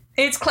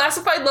 It's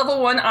classified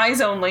level 1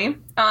 eyes only,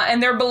 and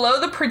they're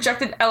below the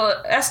projected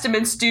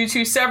estimates due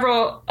to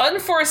several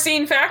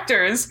unforeseen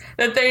factors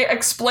that they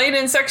explain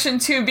in Section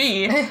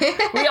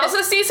 2B. We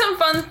also see some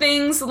fun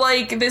things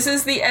like this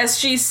is the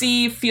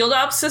SGC field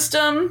ops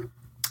system.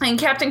 And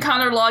Captain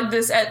Connor logged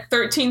this at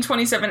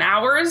 1327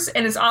 hours,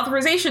 and his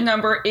authorization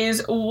number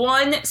is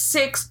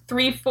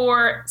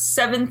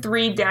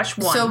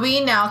 163473-1. So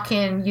we now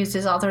can use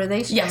his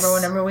authorization number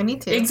whenever we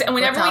need to.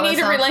 Whenever we need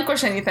to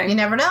relinquish anything. You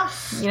never know.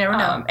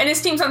 And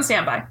his team's on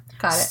standby.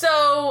 Got it.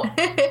 So,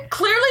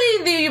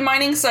 clearly the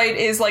mining site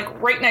is, like,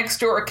 right next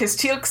door, because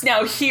Teal'c's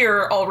now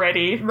here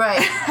already.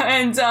 Right.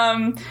 And,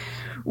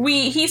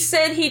 he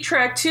said he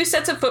tracked 2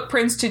 sets of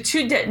footprints to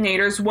 2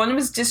 detonators. One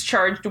was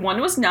discharged,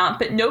 one was not,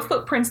 but no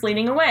footprints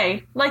leading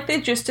away. Like they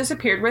just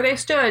disappeared where they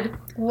stood.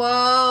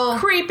 Whoa.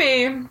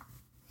 Creepy.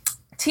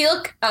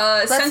 Teal'c,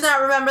 let's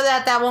not remember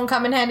that. That won't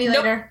come in handy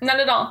later. Not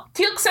at all.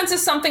 Teal'c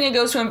senses something and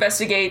goes to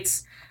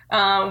investigate.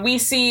 We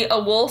see a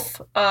wolf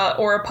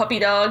or a puppy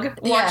dog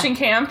watching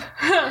camp.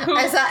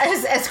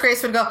 As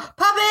Grace would go,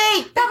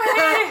 puppy!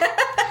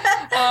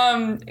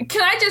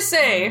 Can I just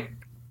say,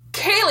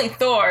 Kaylee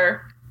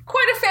Thor,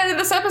 quite a fan of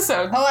this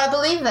episode. Oh, I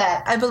believe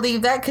that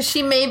because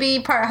she may be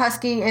part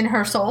husky in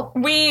her soul.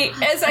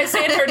 As I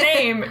said her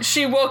name,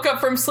 she woke up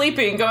from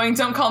sleeping going,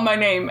 don't call my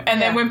name,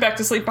 and then went back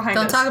to sleep behind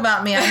us. Don't talk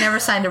about me. I never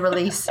signed a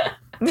release.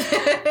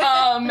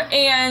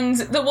 And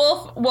the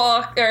wolf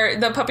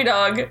the puppy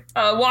dog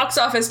walks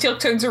off as Teal'c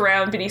turns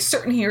around, but he's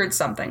certain he heard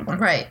something.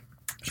 Right.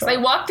 Sure. So they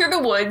walk through the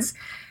woods.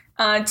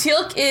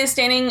 Teal'c is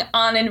standing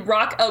on a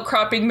rock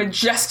outcropping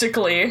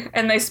majestically,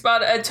 and they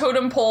spot a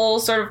totem pole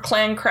sort of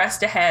clan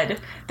crest ahead.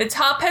 The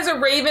top has a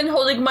raven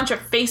holding a bunch of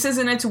faces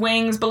in its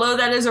wings. Below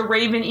that is a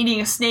raven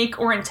eating a snake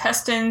or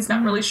intestines,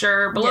 not really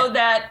sure. Below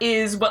that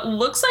is what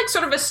looks like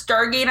sort of a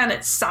Stargate on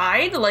its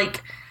side,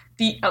 like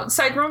the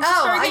outside room.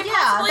 Stargate,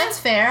 possibly. That's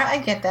fair. I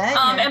get that.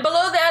 And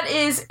below that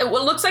is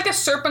what looks like a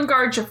serpent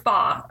guard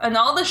Jaffa, and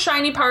all the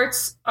shiny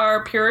parts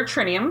are pure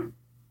trinium.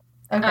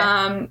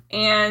 Okay.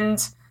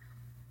 And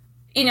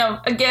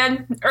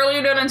again,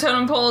 earlier note on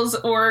totem poles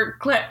or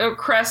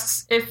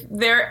crests, if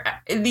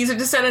these are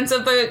descendants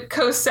of the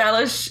Coast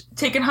Salish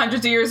taken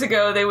hundreds of years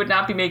ago, they would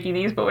not be making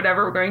these, but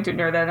whatever, we're going to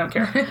ignore that, I don't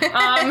care.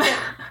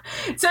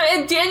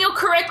 And Daniel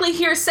correctly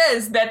here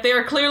says that they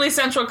are clearly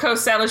Central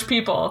Coast Salish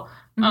people.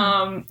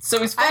 So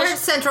he's I heard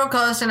Central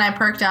Coast and I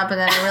perked up, and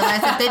then I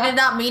realized that they did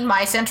not mean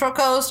my Central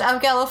Coast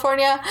of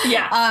California.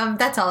 Yeah.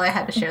 That's all I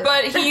had to share.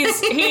 But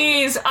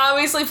he's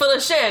obviously full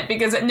of shit,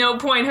 because at no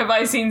point have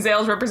I seen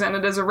Zales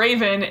represented as a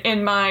raven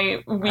in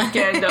my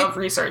weekend of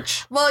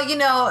research. Well,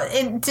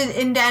 in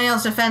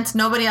Daniel's defense,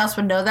 nobody else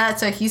would know that,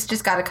 so he's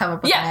just got to come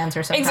up with an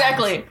answer sometimes.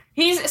 Exactly.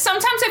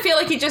 Sometimes I feel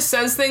like he just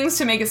says things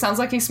to make it sound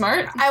like he's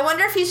smart. I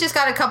wonder if he's just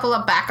got a couple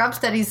of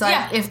backups that he's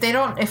like, if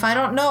I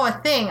don't know a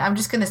thing, I'm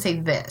just going to say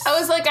this. I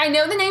was like, I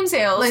know the name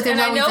Zales. Like, there's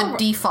always a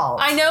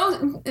default. I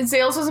know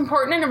Zales was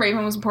important and a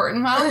raven was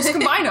important. I'll just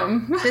combine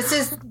them. This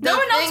is no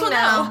one else will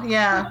know.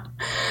 Yeah.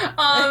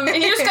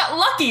 He just got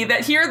lucky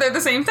that here they're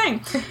the same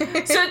thing.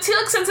 So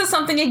Teal'c senses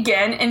something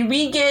again, and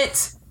we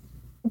get...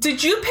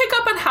 Did you pick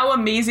up on how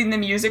amazing the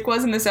music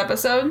was in this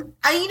episode?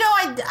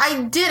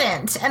 I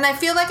didn't, and I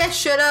feel like I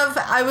should have.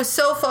 I was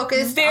so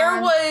focused. I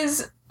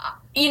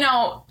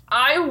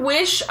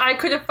wish I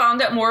could have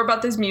found out more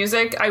about this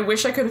music. I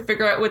wish I could have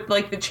figured out what,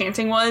 like, the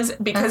chanting was,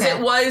 because it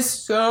was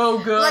so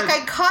good. Like,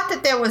 I caught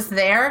that there was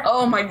there.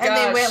 Oh my gosh. And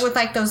they went with,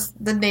 like,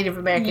 the Native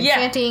American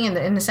chanting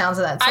and the sounds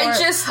of that sort.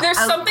 There's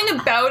something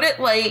about it,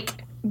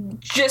 like...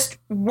 just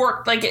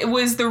worked. Like, it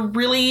was the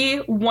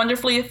really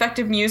wonderfully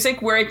effective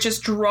music where it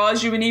just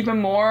draws you in even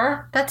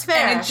more. That's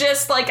fair. And it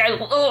just, like, I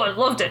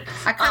loved it.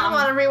 I kind of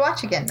want to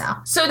rewatch again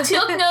now. So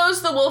Teal'c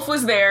knows the wolf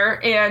was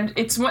there, and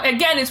it's one of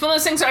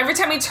those things, so every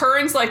time he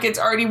turns, like, it's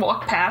already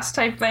walked past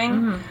type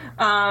thing.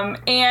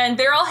 And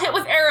they're all hit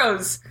with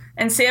arrows,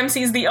 and Sam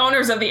sees the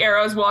owners of the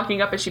arrows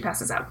walking up as she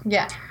passes out.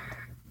 Yeah.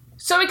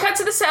 So we cut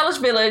to the Salish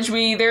village.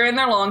 They're in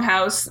their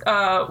longhouse.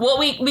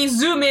 We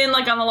zoom in,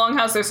 like, on the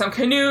longhouse. There's some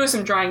canoes,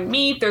 some drying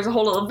meat. There's a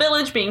whole little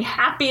village being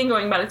happy and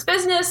going about its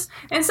business.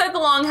 Inside the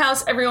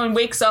longhouse, everyone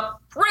wakes up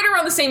right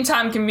around the same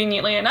time,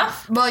 conveniently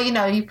enough. Well,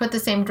 you put the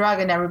same drug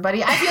in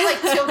everybody. I feel like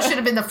Teal'c should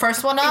have been the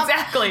first one up.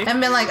 Exactly.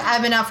 And been like,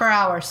 I've been up for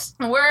hours.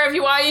 Why are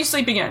you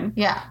sleeping in?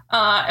 Yeah.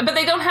 But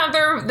they don't have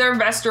their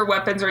vest or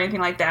weapons or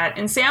anything like that.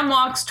 And Sam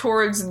walks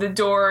towards the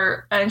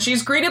door, and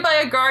she's greeted by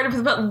a guard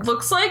with what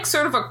looks like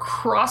sort of a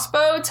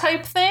crossbow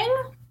type thing.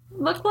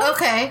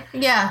 Okay,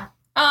 yeah.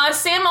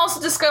 Sam also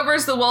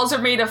discovers the walls are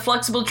made of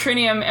flexible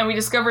trinium, and we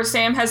discover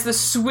Sam has the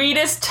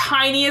sweetest,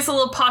 tiniest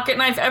little pocket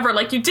knife ever.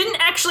 Like, you didn't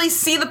actually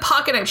see the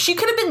pocket knife. She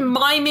could have been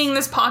miming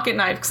this pocket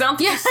knife, because I don't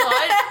think you saw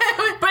it.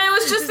 But it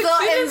was just the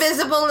little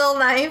invisible little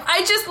knife.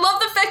 I just love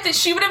the fact that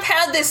she would have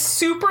had this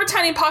super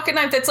tiny pocket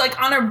knife that's, like,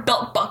 on her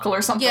belt buckle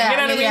or something. Yeah, you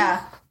know what I mean?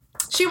 Yeah.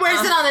 She wears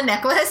it on a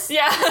necklace.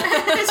 Yeah.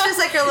 It's just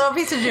like her little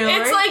piece of jewelry.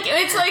 It's like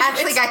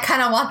actually, I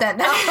kind of want that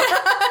now.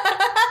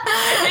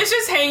 It's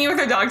just hanging with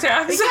her dog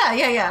tags.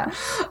 Yeah.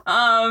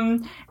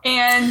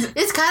 And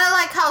it's kind of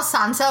like how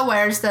Sansa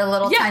wears the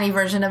little tiny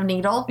version of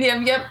Needle.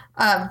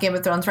 Yep. Game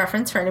of Thrones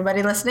reference for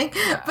anybody listening.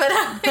 But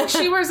I think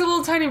she wears a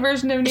little tiny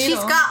version of Needle. She's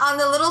got on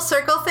the little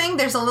circle thing.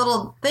 There's a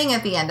little thing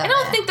at the end of it. I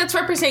don't think that's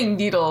representing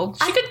Needle.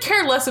 She could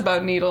care less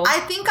about Needle.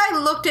 I think I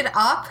looked it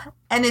up.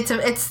 And it's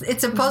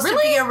supposed to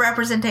be a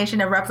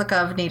representation, a replica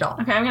of Needle.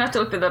 Okay, I'm gonna have to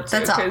look that up too.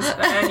 That's all.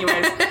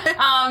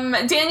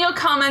 Anyways, Daniel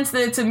comments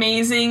that it's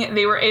amazing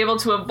they were able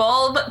to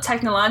evolve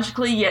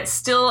technologically, yet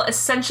still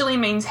essentially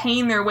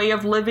maintain their way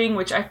of living,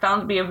 which I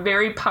found to be a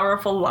very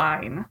powerful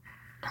line.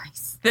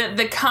 Nice.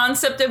 The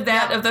concept of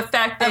that, of the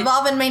fact that...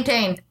 Evolve and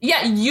maintain.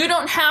 Yeah, you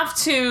don't have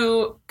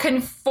to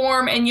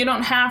conform, and you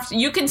don't have to...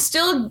 You can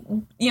still,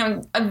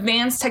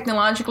 advance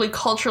technologically,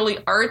 culturally,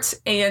 art,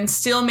 and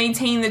still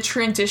maintain the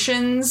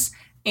traditions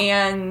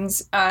and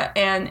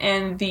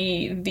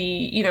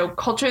the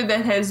culture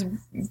that has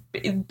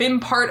been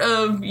part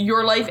of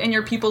your life and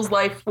your people's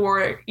life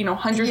for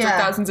hundreds of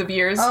thousands of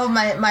years. Oh,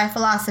 my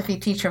philosophy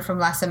teacher from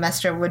last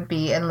semester would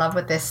be in love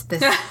with this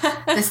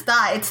this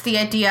thought. It's the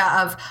idea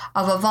of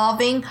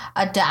evolving,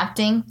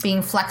 adapting,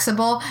 being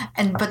flexible,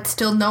 but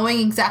still knowing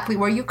exactly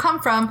where you come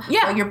from,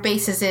 what your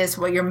basis is,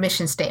 what your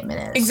mission statement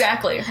is.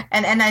 Exactly.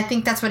 And I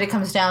think that's what it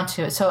comes down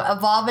to. So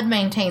evolve and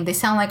maintain. They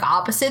sound like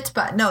opposites,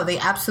 but no, they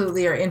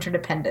absolutely are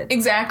interdependent.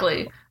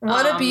 Exactly.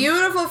 What a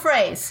beautiful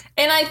phrase.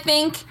 And I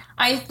think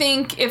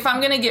if I'm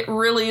going to get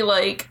really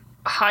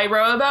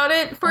highbrow about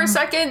it for a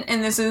second,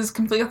 and this is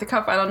completely off the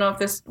cuff, I don't know if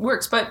this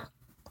works, but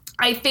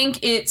I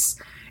think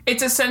it's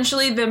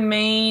essentially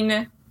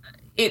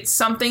it's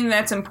something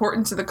that's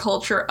important to the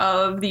culture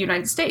of the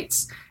United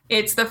States.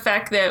 It's the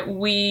fact that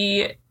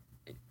we,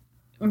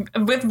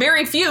 with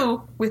very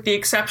few, with the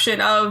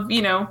exception of,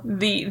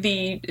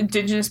 the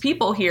indigenous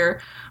people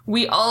here,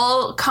 we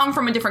all come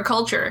from a different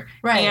culture.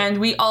 Right. And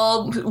we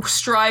all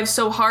strive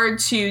so hard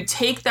to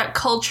take that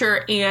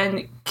culture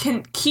and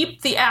can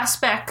keep the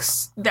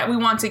aspects that we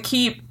want to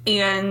keep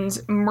and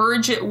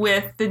merge it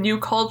with the new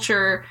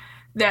culture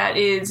that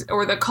is,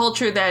 or the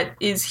culture that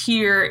is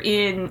here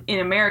in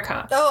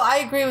America. Oh, I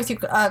agree with you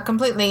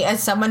completely.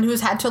 As someone who's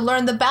had to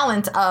learn the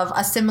balance of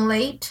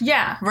assimilate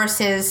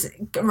versus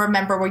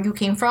remember where you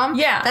came from.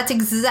 Yeah. That's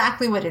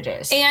exactly what it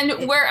is.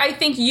 And where I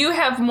think you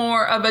have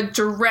more of a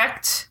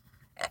direct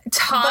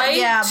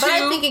tie but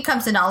I think it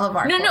comes in all of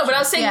our cultures. But I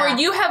was saying where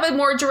you have a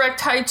more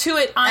direct tie to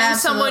it. I'm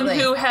someone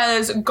who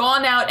has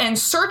gone out and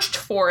searched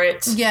for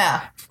it.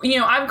 Yeah.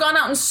 I've gone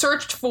out and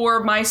searched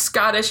for my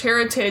Scottish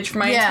heritage, for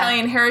my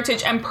Italian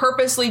heritage, and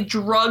purposely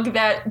drug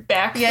that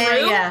back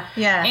through.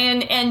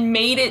 And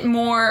made it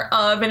more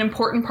of an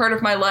important part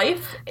of my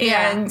life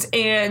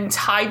and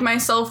tied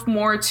myself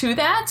more to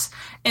that.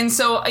 And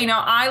so,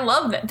 I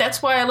love that.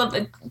 That's why I love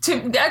that.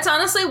 That's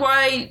honestly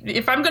why,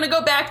 if I'm going to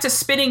go back to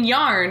spinning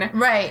yarn,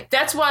 right?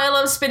 That's why I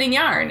love spinning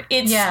yarn.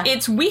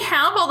 It's we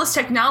have all this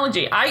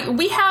technology.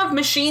 We have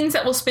machines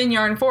that will spin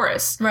yarn for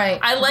us. Right.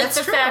 I like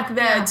the fact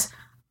that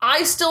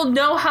I still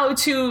know how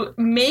to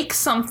make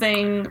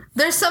something.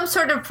 There's some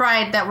sort of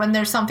pride that when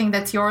there's something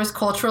that's yours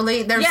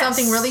culturally, there's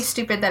something really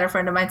stupid that a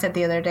friend of mine said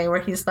the other day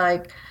where he's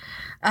like,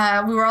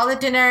 we were all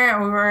at dinner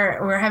and we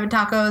were having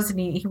tacos and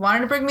he wanted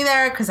to bring me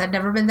there because I'd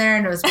never been there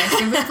and it was my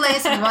favorite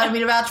place and he wanted me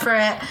to vouch for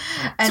it.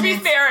 And to be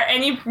fair,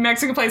 any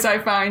Mexican place I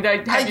find,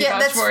 I'd have you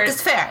vouch for it.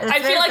 That's fair. I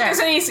feel like there's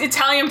any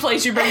Italian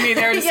place you bring me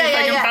there to see if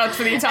I can vouch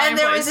for the Italian place. And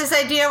there was this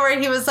idea where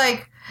he was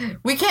like,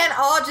 we can't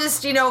all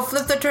just,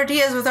 flip the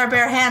tortillas with our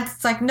bare hands.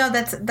 It's like, no,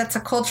 that's a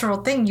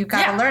cultural thing. You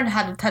got to learn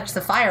how to touch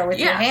the fire with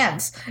your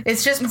hands.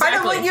 It's just part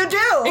of what you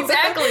do.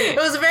 Exactly. It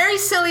was a very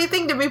silly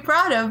thing to be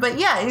proud of. But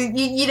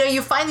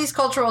you find these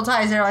cultural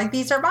ties. They're like,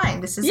 these are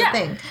mine. This is the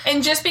thing.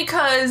 And just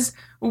because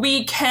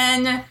we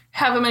can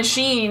have a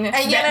machine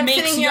and yet I'm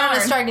sitting here on a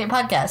Stargate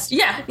podcast.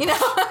 Yeah.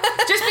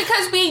 Just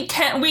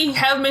because we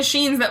have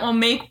machines that will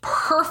make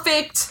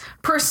perfect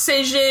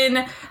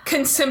precision,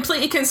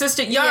 completely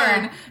consistent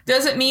yarn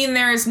doesn't mean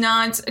there is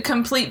not a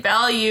complete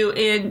value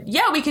in,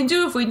 we can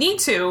do if we need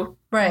to.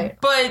 Right.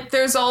 But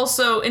there's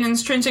also an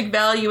intrinsic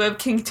value of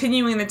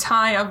continuing the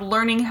tie of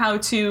learning how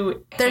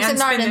to There's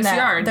an art in that.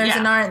 Yarn. There's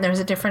an art and there's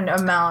a different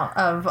amount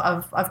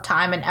of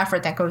time and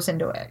effort that goes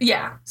into it.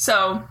 Yeah.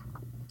 So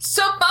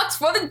soapbox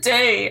for the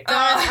day. All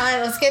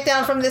right, let's get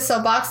down from this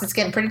soapbox. It's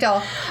getting pretty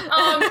tall.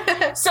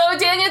 So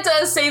Daniel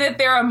does say that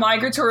they're a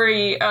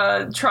migratory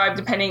tribe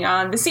depending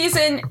on the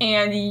season,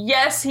 and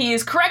yes, he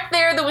is correct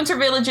there. The winter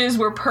villages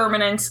were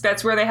permanent.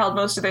 That's where they held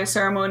most of their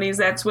ceremonies.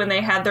 That's when they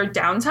had their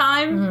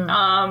downtime,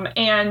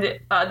 and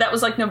that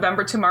was like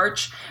November to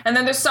March. And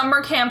then the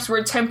summer camps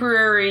were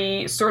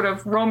temporary sort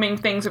of roaming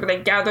things where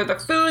they gather the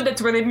food.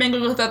 That's where they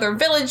mingled with other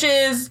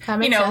villages. That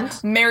makes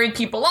sense. Married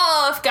people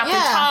off, got their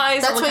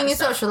ties. That's when you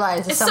socialize.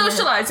 It's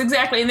socialize,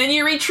 exactly. And then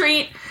you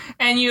retreat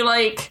and you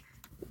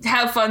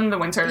have fun in the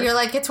winter. You're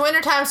like, it's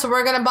wintertime, so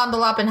we're gonna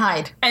bundle up and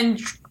hide. And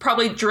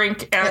probably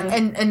drink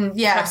and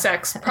have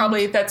sex.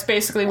 Probably that's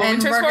basically what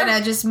winter's for. And we're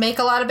gonna just make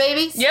a lot of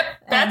babies. Yep.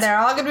 And they're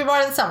all gonna be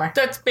born in the summer.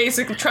 That's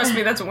basically, trust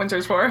me, that's what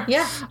winter's for.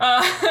 Yeah.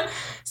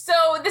 So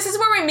this is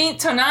where we meet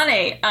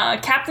Tonane.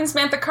 Captain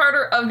Samantha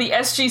Carter of the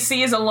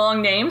SGC is a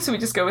long name, so we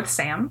just go with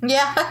Sam.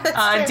 Yeah,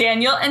 that's true.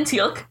 Daniel and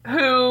Teal'c,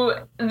 who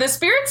the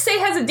spirits say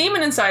has a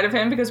demon inside of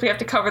him, because we have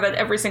to cover that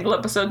every single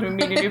episode when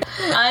we meet a new.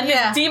 And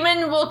the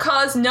demon will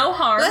cause no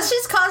harm. Let's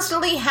just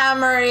constantly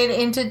hammer it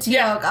into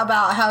Teal'c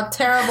about how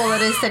terrible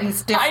it is that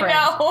he's different. I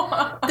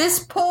know. This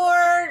poor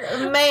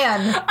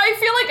man. I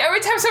feel like every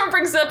time someone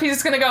brings it up, he's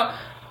just gonna go.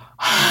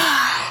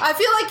 I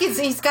feel like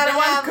he's got to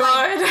have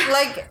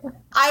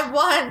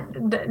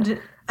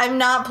I'm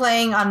not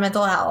playing on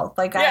mental health.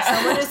 Like, as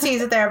someone who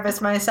sees a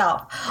therapist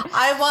myself,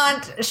 I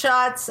want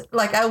shots,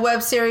 like a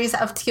web series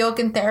of Teal'c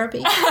in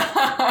therapy.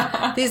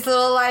 These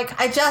little, like,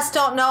 I just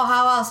don't know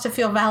how else to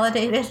feel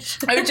validated.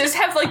 I would just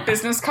have, like,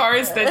 business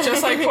cards that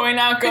just, like, point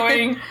out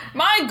going,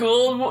 my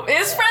ghoul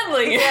is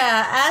friendly.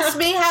 Yeah, ask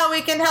me how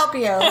we can help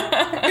you.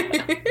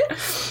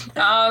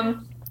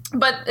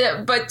 But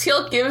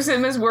Teal'c gives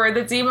him his word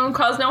that demon will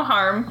cause no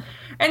harm.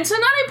 And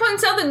Tonane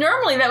points out that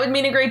normally that would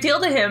mean a great deal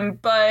to him,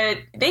 but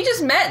they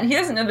just met and he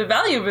doesn't know the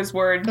value of his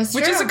word,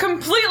 which is a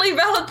completely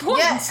valid point.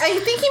 Yeah, I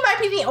think he might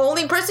be the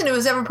only person who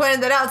has ever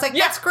pointed that out. It's like,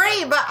 that's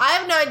great, but I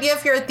have no idea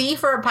if you're a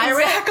thief or a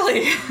pirate.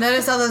 Exactly.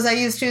 Notice all those I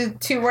used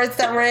two words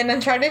that were in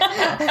Uncharted?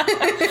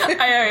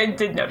 I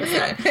did notice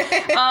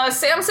that.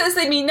 Sam says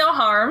they mean no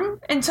harm,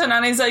 and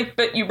Tonane's like,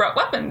 but you brought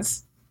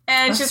weapons.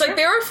 And she's like,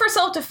 they were for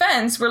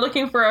self-defense. We're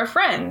looking for our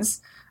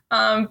friends.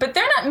 But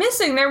they're not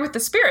missing. They're with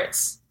the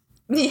spirits.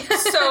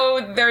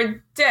 So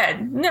they're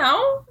dead.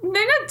 No,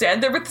 they're not dead.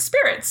 They're with the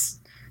spirits.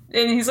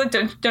 And he's like,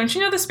 don't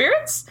you know the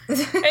spirits?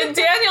 And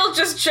Daniel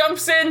just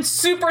jumps in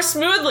super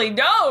smoothly.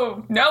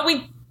 No,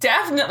 we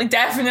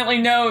definitely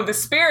know the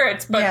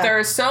spirits, but there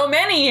are so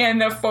many in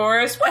the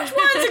forest. Which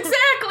ones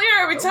exactly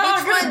are we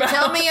talking about?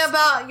 Tell me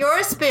about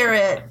your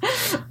spirit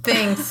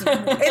things.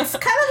 It's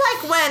kind of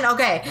like when,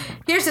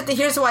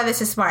 here's why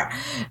this is smart.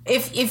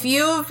 If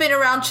you've been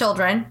around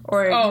children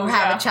or you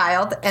have a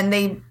child and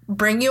they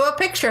bring you a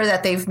picture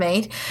that they've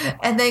made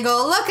and they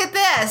go, look at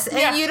this,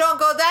 and you don't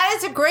go, that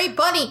is a great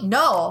bunny.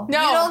 No, you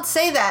don't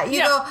say that.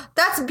 You go,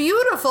 that's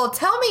beautiful,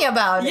 tell me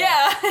about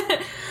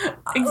it.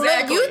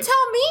 Exactly. You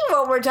tell me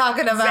what we're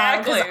talking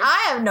about, because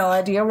I have no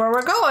idea where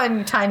we're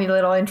going, tiny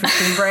little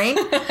interesting brain.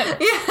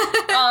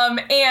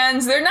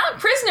 And they're not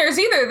prisoners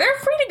either. They're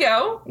free to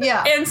go.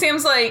 And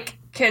Sam's like,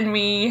 can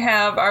we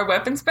have our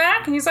weapons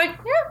back? And he's like,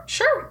 yeah,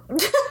 sure.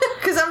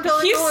 Because I'm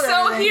totally cool with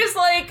everything. He's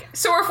like,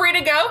 so we're free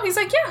to go? He's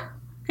like, yeah.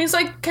 He's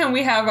like, can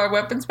we have our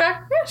weapons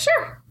back? Yeah,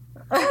 sure.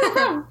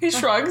 He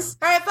shrugs.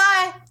 All right,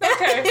 bye.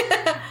 Okay.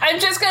 I'm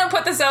just going to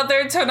put this out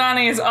there.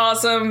 Tonane is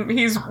awesome.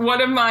 He's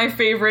one of my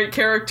favorite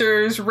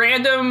characters.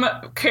 Random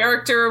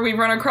character we've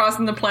run across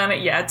on the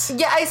planet yet.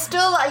 Yeah, I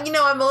still,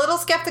 I'm a little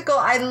skeptical.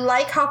 I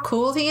like how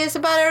cool he is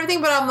about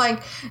everything, but I'm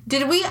like,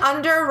 did we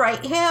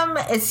underwrite him?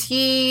 Is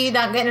he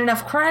not getting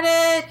enough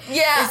credit?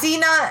 Yeah. Is he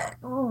not,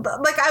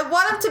 like, I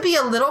want him to be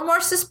a little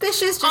more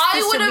suspicious, just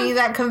because to me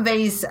that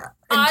conveys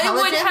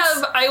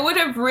I would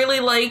have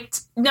really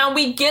liked. Now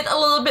we get a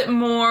little bit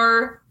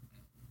more,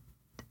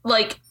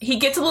 like, he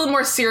gets a little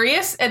more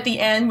serious at the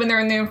end when they're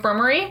in the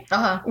infirmary,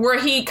 where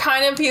he's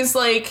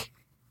like,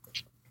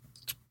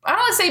 I don't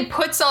want to say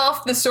puts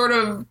off the sort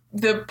of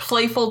the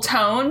playful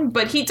tone,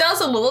 but he does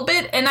a little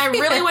bit, and I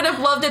really would have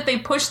loved if they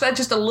pushed that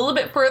just a little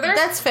bit further.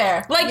 That's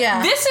fair. Like,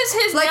 this is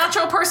his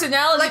natural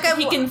personality. Like,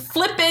 he can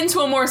flip into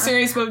a more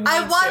serious mode.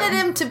 I wanted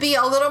him to be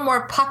a little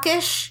more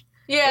puckish.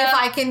 Yeah. If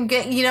I can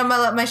get,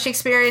 my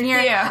Shakespeare in here.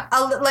 Yeah.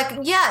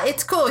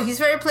 It's cool. He's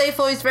very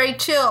playful. He's very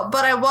chill.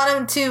 But I want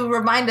him to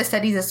remind us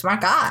that he's a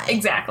smart guy.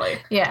 Exactly.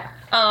 Yeah.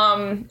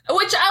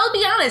 Which I'll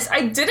be honest,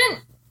 I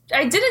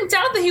didn't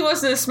doubt that he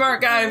wasn't a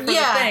smart guy for the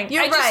thing.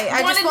 You're right.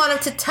 I just want him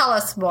to tell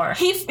us more.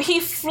 He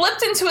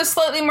flipped into a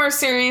slightly more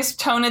serious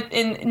tone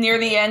near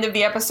the end of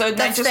the episode,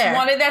 and I just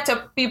wanted that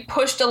to be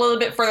pushed a little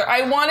bit further.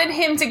 I wanted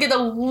him to get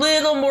a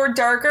little more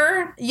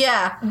darker.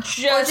 Yeah. Or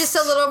just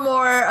a little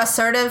more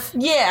assertive.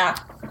 Yeah.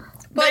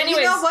 But anyways,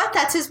 you know what?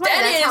 That's his way.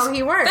 That's how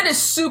he works. That is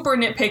super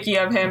nitpicky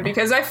of him,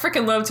 because I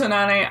freaking love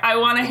Tonane. I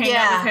want to hang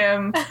out with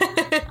him.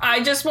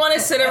 I just want to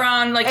sit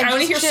around. Like, I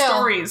want to hear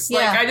stories. Yeah.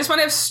 Like, I just want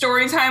to have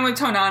story time with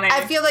Tonane.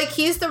 I feel like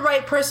he's the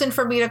right person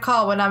for me to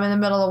call when I'm in the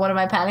middle of one of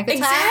my panic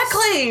attacks.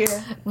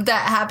 Exactly.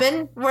 That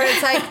happened, where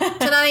it's like,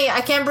 Tonane, I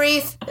can't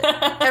breathe.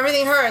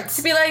 Everything hurts.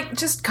 To be like,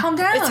 just calm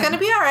down. It's going to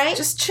be all right.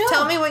 Just chill.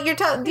 Tell me what you're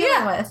dealing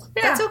with.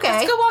 Yeah. That's okay.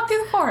 Let's go walk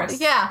through the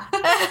forest. Yeah.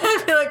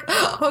 I'd be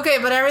like, okay,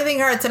 but everything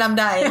hurts and I'm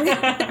dying.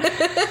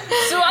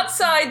 So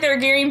outside, they're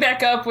gearing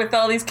back up with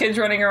all these kids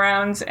running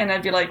around, and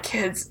I'd be like,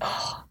 kids,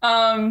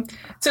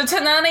 So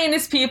Tonane and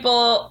his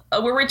people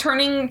were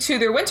returning to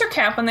their winter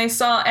camp when they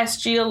saw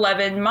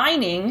SG-11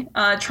 mining,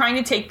 trying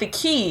to take the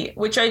key,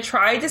 which I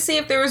tried to see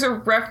if there was a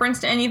reference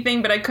to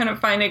anything, but I couldn't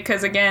find it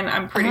because, again,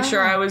 I'm pretty sure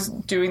I was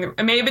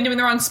I may have been doing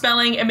the wrong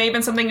spelling. It may have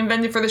been something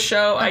invented for the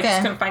show. Okay. I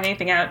just couldn't find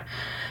anything out.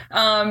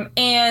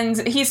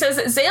 And he says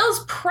that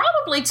Zales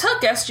probably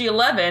took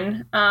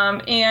SG-11,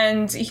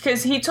 and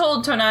because he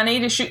told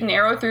Tonane to shoot an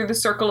arrow through the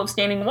circle of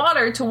standing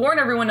water to warn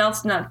everyone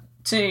else not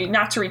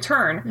not to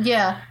return.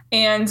 Yeah.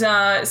 And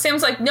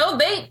Sam's like, no,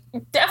 they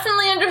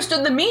definitely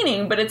understood the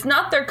meaning, but it's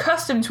not their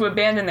custom to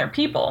abandon their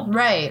people.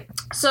 Right.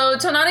 So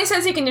Tonani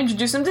says he can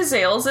introduce him to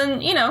Zales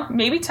and,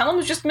 maybe tell him it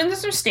was just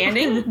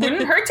misunderstanding.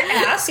 Wouldn't hurt to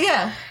ask.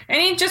 Yeah.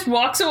 And he just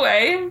walks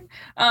away.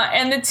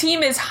 And the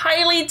team is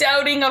highly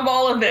doubting of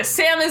all of this.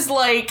 Sam is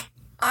like,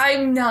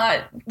 I'm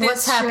not.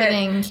 What's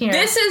happening here?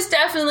 This is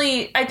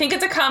definitely, I think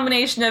it's a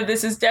combination of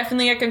this is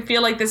definitely, I can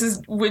feel like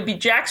this would be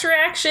Jack's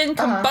reaction,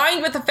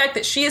 combined with the fact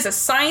that she is a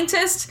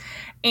scientist.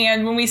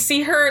 And when we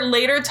see her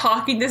later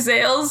talking to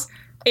Zales,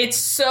 it's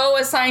so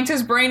a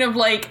scientist's brain of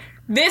like,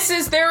 no,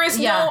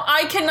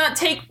 I cannot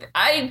take,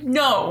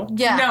 no.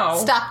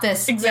 Stop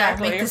this.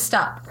 Exactly. Yeah, make this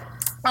stop.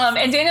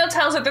 And Daniel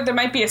tells her that there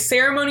might be a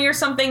ceremony or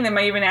something. They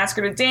might even ask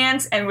her to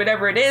dance, and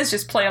whatever it is,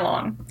 just play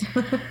along.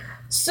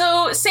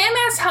 So Sam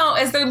asks how,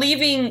 as they're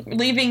leaving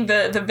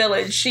the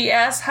village, she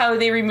asks how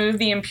they remove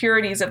the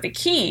impurities of the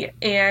key.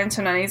 And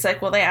Tonani's like,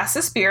 well, they ask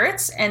the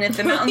spirits, and if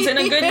the mountain's in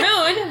a good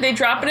mood, they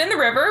drop it in the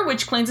river,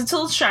 which cleans it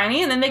till it's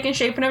shiny, and then they can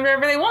shape it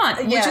whatever they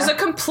want, which is a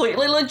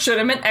completely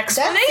legitimate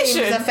explanation. That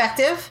seems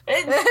effective.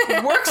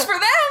 It works for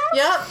them.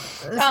 Yep.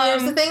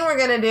 Here's the thing we're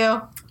going to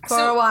do. For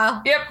a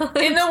while. Yep.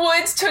 In the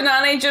woods,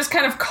 Tonani just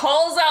kind of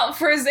calls out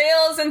for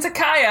Zales and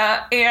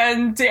Takaya,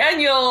 and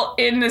Daniel,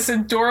 in this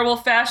adorable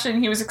fashion,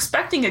 he was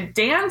expecting a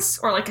dance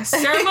or like a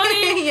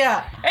ceremony.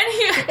 Yeah.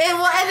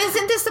 And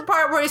isn't this the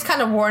part where he's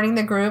kind of warning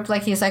the group?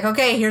 Like he's like,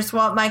 okay, here's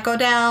what might go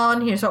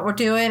down. Here's what we're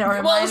doing. Or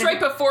it was right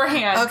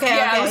beforehand. Okay.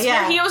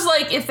 Yeah. He was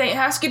like, if they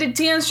ask you to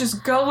dance,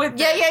 just go with it.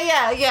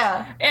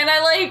 Yeah. And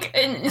I like,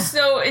 and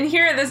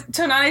here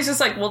Tonani's just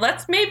like, well,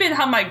 that's maybe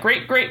how my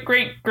great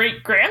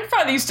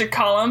grandfather used to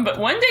call him. But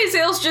one day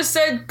Zales just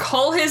said,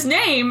 call his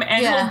name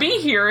and he'll be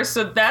here.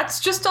 So that's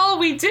just all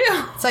we do.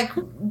 It's like,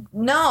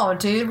 no,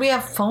 dude, we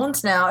have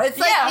phones now. It's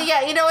like,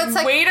 it's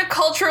like. Way to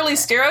culturally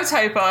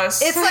stereotype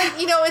us. It's like,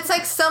 it's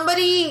like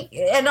somebody,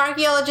 an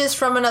archaeologist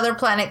from another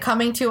planet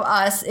coming to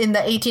us in the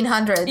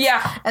 1800s.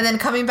 Yeah. And then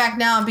coming back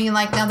now and being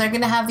like, now they're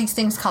going to have these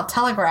things called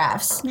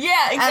telegraphs.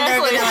 Yeah, exactly. And they're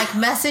going to like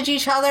message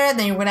each other and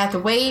then you're going to have to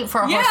wait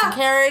for a horse and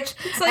carriage.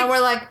 And we're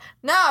like,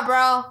 nah,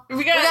 bro.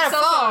 We got a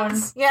phone.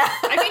 Phones. Yeah.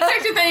 I can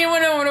connect with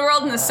anyone in the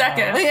world in a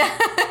second. Yeah.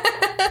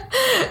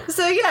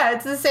 So, yeah,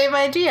 it's the same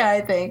idea,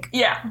 I think.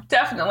 Yeah,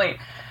 definitely.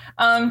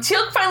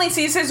 Teal'c finally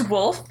sees his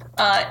wolf.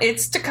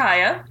 It's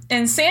Takaya.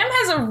 And Sam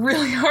has a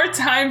really hard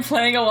time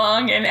playing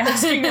along and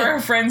asking where her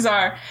friends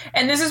are.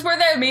 And this is where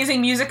the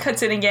amazing music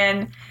cuts in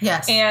again.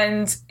 Yes.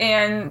 And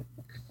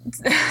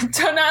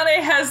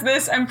Tonani has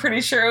this, I'm pretty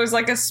sure it was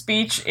like a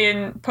speech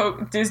in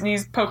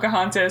Disney's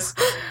Pocahontas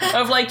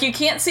of like, you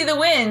can't see the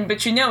wind,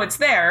 but you know it's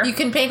there. You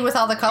can paint with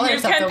all the colors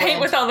of the wind. You can paint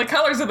with all the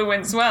colors of the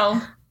wind as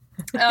well.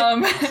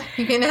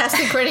 You can ask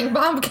the grinning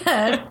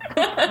bobcat.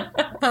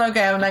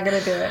 Okay, I'm not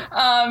gonna do it.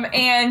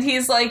 And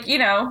he's like,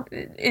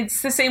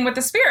 it's the same with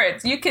the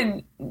spirits. You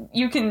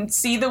can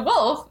see the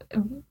wolf,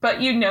 but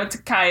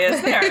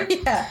Takaya's there.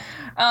 Yeah.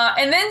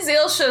 And then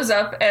Zales shows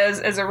up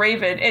as a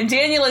raven, and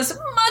Daniel is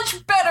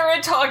much better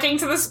at talking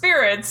to the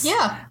spirits.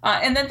 Yeah.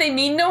 And that they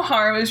mean no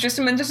harm. It was just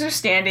a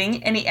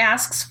misunderstanding, and he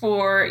asks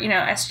for,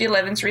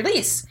 SG-11's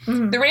release.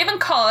 Mm-hmm. The raven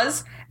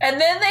caws, and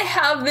then they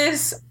have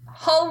this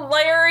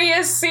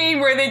hilarious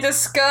scene where they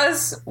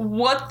discuss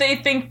what they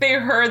think they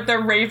heard the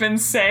raven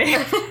say.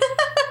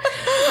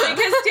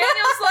 Because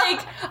Daniel's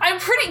like,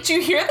 do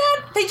you hear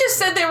that? They just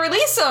said they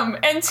release him.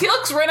 And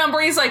Teal'c's right on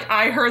board. He's like,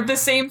 I heard the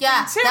same thing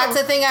too. Yeah,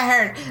 that's the thing I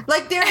heard.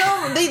 Like, they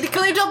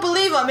clearly don't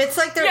believe him. It's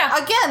like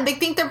again, they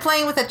think they're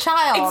playing with a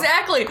child.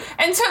 Exactly.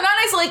 And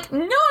Tonani's like,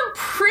 no, I'm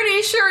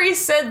pretty sure he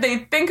said they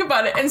think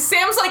about it. And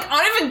Sam's like,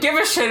 I don't even give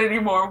a shit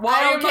anymore. Why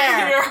I don't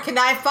care. Here? Can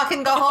I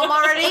fucking go home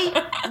already?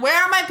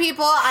 Where are my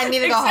people? I need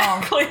to go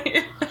home.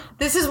 Exactly.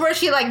 This is where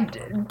she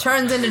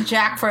turns into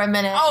Jack for a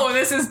minute. Oh,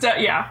 this is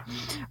yeah.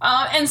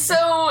 And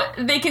so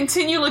they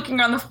continue looking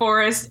around the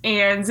forest,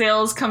 and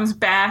Zales comes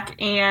back,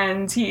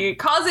 and he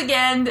calls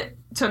again.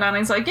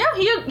 Tonani's like, yeah,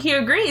 he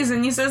agrees,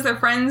 and he says their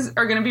friends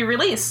are going to be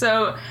released.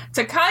 So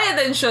Takaya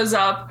then shows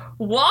up,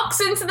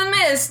 walks into the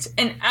mist,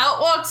 and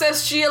out walks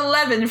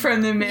SG-11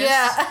 from the mist.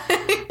 Yeah.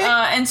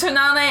 And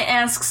Tonani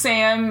asks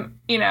Sam,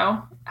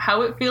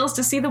 how it feels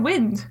to see the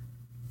wind.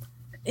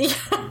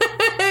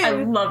 I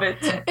love it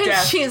to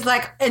death. She's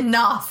like,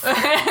 enough.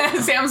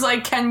 Sam's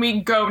like, can we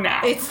go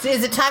now? Is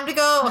it time to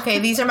go? Okay,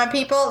 these are my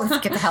people.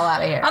 Let's get the hell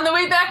out of here. On the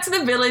way back to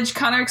the village,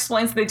 Connor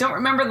explains that they don't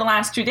remember the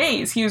last 2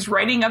 days. He was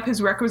writing up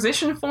his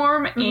requisition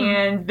form,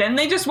 and then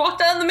they just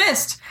walked out in the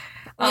mist.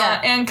 Yeah.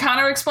 And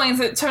Connor explains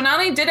that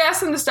Tonani did ask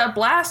them to stop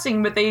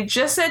blasting, but they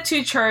just said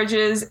 2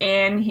 charges,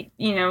 and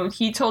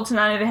he told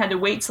Tonani they had to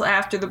wait till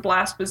after the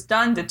blast was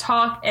done to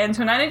talk, and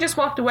Tonani just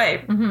walked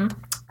away. Mm-hmm.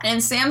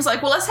 And Sam's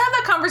like, well, let's have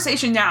that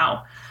conversation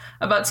now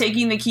about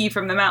taking the key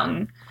from the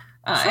mountain.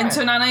 Sure. And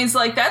Tonani's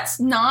like, that's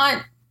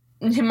not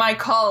my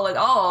call at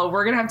all.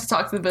 We're going to have to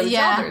talk to the village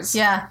elders.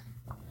 Yeah.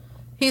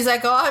 He's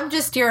like, oh, I'm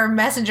just your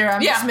messenger. I'm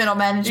just middle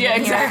management. Yeah,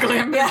 exactly.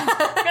 Here. I'm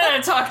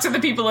gonna talk to the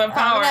people who have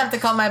power. I'm gonna have to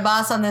call my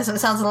boss on this. It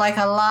sounds like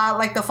a lot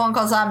like the phone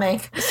calls I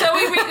make. So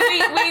we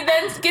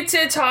then get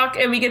to talk,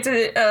 and we get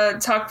to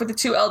talk with the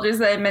two elders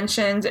that I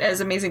mentioned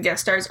as amazing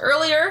guest stars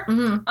earlier.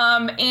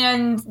 Mm-hmm.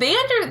 And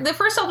the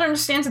first elder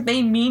understands that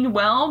they mean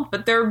well,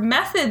 but their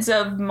methods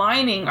of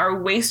mining are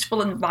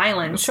wasteful and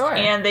violent. Sure.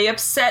 And they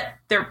upset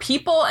their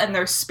people and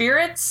their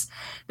spirits.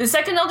 The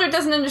second elder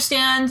doesn't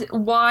understand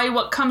why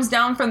what comes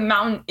down from the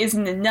mountain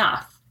isn't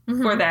enough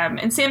for them.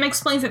 And Sam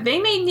explains that they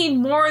may need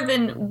more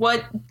than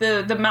what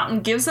the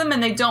mountain gives them,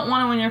 and they don't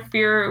want to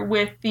interfere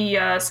with the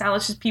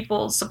Salish's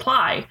people's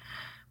supply.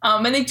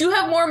 And they do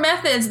have more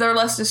methods that are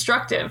less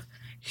destructive.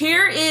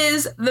 Here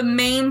is the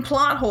main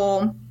plot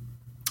hole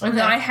that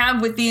I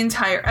have with the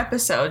entire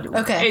episode.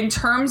 Okay. In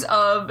terms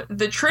of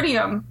the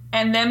tritium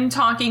and them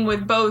talking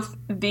with both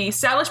the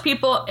Salish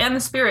people and the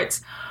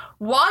spirits.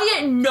 Why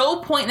at no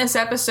point in this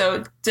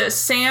episode does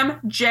Sam,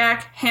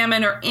 Jack,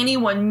 Hammond, or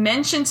anyone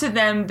mention to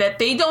them that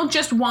they don't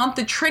just want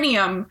the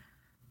tritium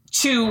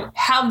to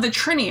have the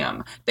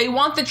tritium? They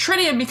want the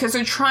tritium because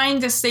they're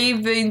trying to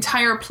save the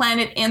entire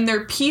planet and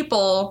their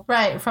people.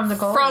 Right, from the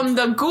Goa'uld. From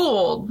the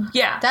Goa'uld,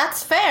 yeah.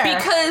 That's fair.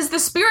 Because the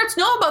spirits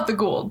know about the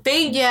Goa'uld.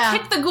 They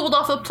kicked the Goa'uld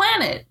off the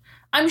planet.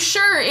 I'm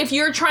sure if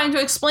you're trying to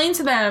explain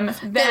to them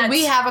that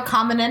we have a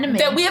common enemy.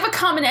 That we have a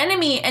common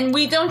enemy, and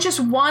we don't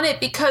just want it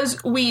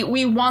because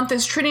we want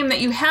this tritium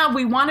that you have.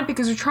 We want it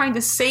because we're trying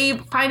to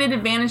find an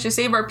advantage to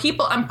save our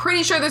people. I'm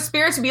pretty sure the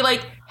spirits would be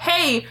like,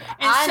 hey,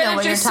 instead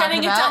of just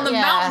sending it down the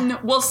mountain,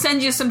 we'll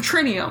send you some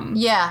tritium.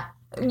 Yeah.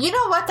 You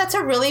know what? That's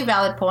a really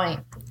valid point.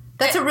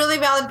 That's a really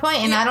valid point,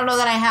 and I don't know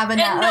that I have an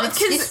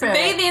excuse for it.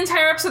 Because the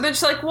entire episode, they're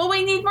just like, well,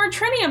 we need more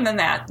tritium than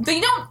that. They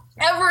don't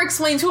ever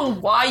explain to them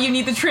why you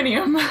need the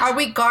tritium. Are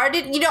we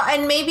guarded? You know,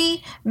 and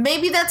maybe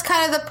that's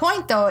kind of the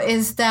point, though,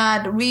 is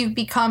that we've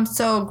become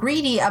so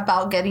greedy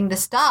about getting the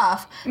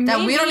stuff that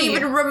we don't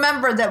even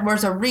remember that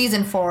there's a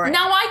reason for it.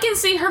 Now, I can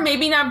see her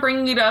maybe not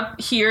bringing it up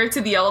here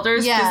to the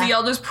elders, because the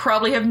elders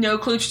probably have no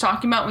clue what you're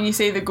talking about when you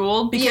say the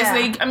Goa'uld, because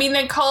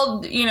they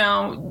called,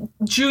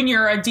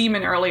 Junior a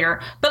demon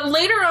earlier. But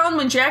later on,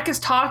 when Jack is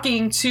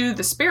talking to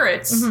the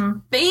spirits, they know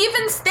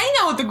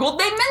the Goa'uld.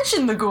 They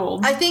mention the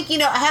Goa'uld. I think,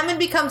 Hammond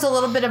becomes a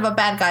little bit of a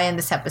bad guy in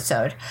this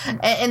episode,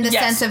 in the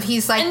sense of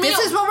he's like, this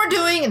is what we're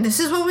doing, and this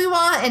is what we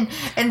want,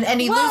 and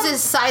he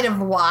loses sight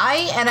of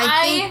why, and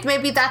I think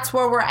maybe that's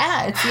where we're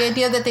at. It's the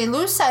idea that they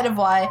lose sight of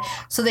why,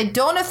 so they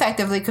don't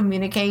effectively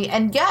communicate,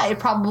 and it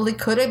probably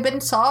could have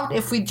been solved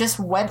if we just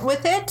went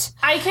with it.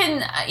 I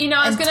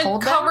was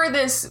going to cover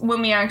this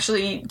when we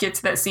actually get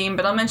to that scene,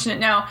 but I'll mention it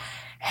now.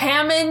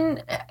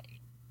 Hammond,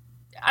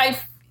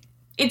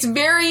 it's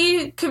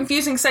very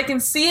confusing, because I can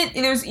see it.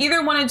 There's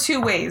either one of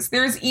two ways.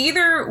 There's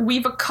either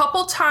we've a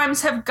couple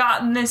times have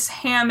gotten this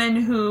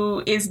Hammond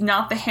who is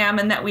not the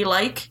Hammond that we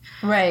like.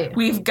 Right.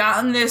 We've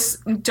gotten this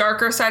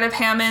darker side of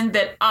Hammond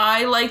that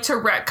I like to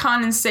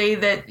retcon and say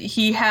that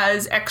he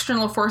has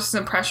external forces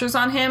and pressures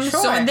on him.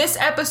 Sure. So in this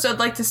episode, I'd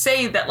like to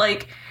say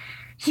that,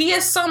 he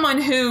is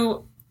someone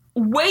who,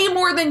 way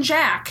more than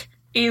Jack,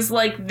 is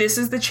like, this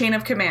is the chain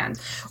of command.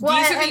 Well,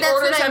 these are the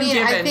orders I'm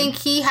given. I think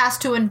he has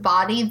to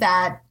embody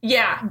that.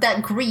 Yeah.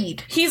 That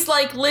greed. He's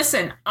like,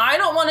 listen, I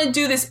don't want to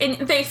do this.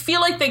 And they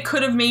feel like they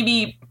could have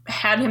maybe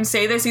had him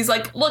say this. He's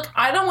like, look,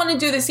 I don't want to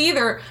do this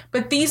either,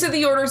 but these are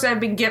the orders I've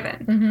been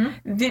given.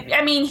 Mm-hmm.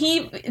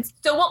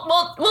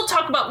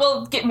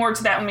 We'll get more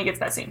to that when we get to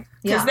that scene.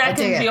 Because that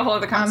can be a whole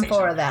other conversation.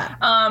 I'm for that.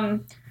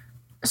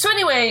 So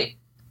anyway,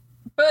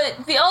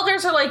 but the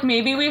elders are like,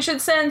 maybe we should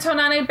send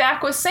Tonane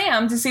back with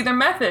Sam to see their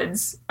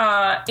methods.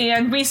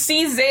 And we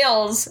see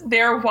Zales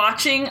there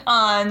watching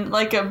on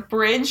a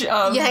bridge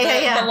of the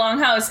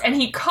longhouse, and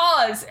he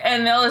calls,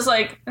 and Zales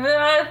like,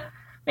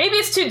 maybe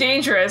it's too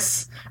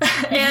dangerous.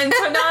 And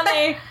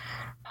Tonane,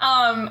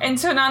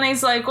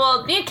 Tonane's like,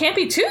 well, it can't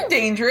be too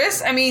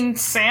dangerous. I mean,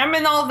 Sam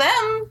and all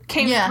them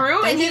came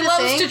through, and he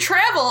loves to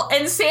travel.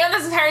 And Sam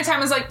this entire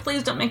time is like,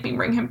 please don't make me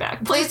bring him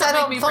back. Please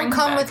don't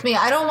come with me.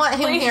 I don't want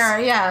him here.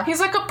 Yeah.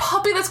 He's like a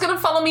puppy that's going to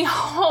follow me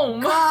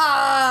home.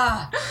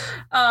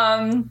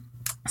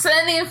 So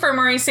in the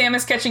infirmary, Sam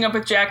is catching up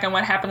with Jack on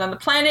what happened on the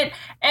planet,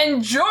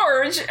 and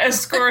George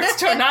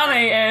escorts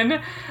Tonane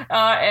in,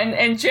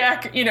 and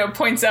Jack,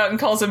 points out and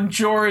calls him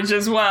George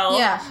as well.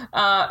 Yeah.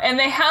 And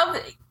they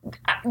have...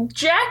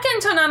 Jack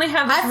and Tonane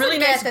have this really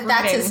nice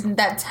greeting.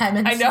 That's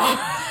Hammond's I know.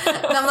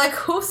 name. And I'm like,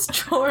 who's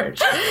George?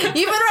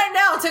 Even right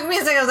now, it took me a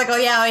second. I was like, oh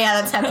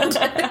yeah, that's Hammond.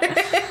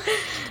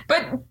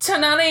 But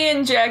Tonane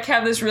and Jack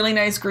have this really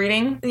nice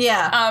greeting.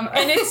 Yeah.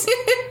 And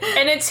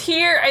it's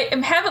here. I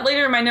have it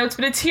later in my notes,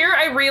 but it's here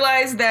I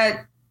realized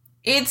that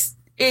it's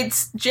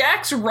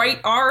Jack's right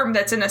arm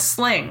that's in a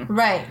sling.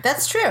 Right.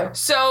 That's true.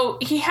 So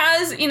he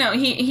has,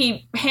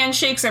 he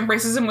handshakes and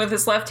embraces him with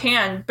his left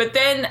hand. But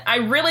then I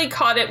really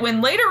caught it when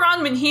later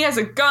on when he has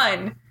a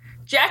gun,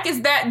 Jack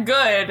is that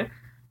good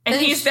And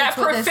he's that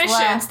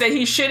proficient that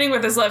he's shitting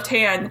with his left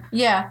hand.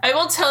 Yeah. I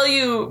will tell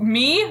you,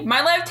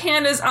 my left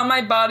hand is on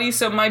my body,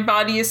 so my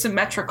body is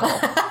symmetrical.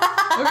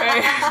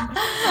 Okay?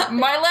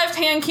 My left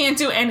hand can't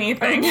do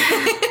anything. My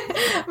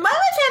left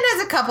hand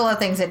has a couple of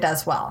things it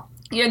does well.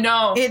 You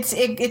know.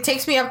 It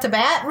takes me up to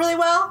bat really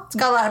well. It's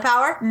got a lot of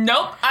power.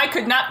 Nope. I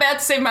could not bat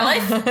to save my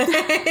life.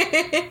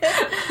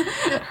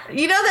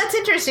 You know, that's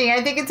interesting.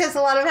 I think it says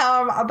a lot of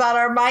about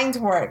our minds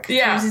work.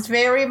 Yeah. Because it's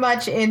very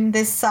much in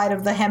this side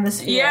of the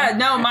hemisphere. Yeah,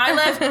 no,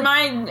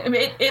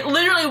 it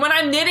literally, when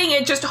I'm knitting,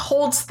 it just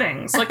holds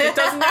things. Like, it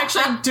doesn't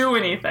actually do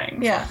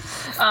anything. Yeah.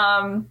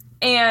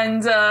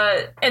 And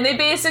they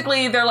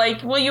basically, they're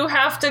like, well, you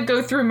have to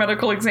go through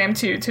medical exam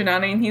too,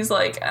 Toonami. And he's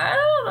like, I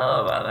don't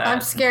know about that.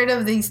 I'm scared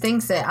of these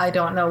things that I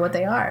don't know what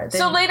they are.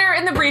 So later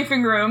in the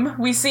briefing room,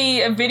 we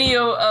see a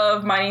video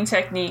of mining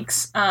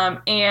techniques. And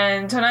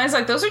Tonani's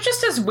like, those are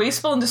just as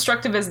wasteful and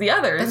destructive as the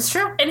others. That's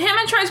true. And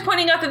Hammond tries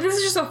pointing out that this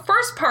is just the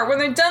first part. When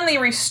they're done, they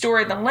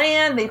restore the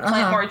land, they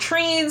plant more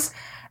trees.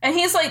 And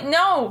he's like,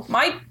 no,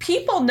 my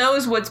people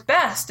knows what's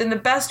best, and the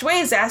best way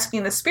is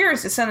asking the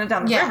spirits to send it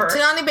down the river.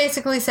 Toonami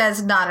basically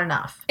says not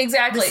enough.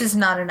 Exactly. This is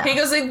not enough. He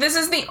goes, like, this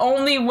is the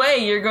only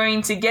way you're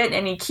going to get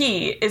any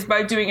key is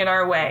by doing it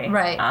our way.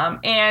 Right.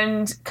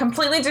 And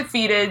completely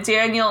defeated,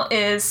 Daniel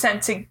is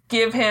sent to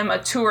give him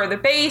a tour of the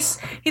base.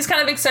 He's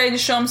kind of excited to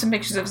show him some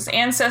pictures of his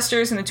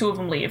ancestors, and the two of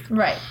them leave.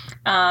 Right.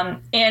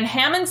 And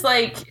Hammond's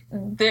like,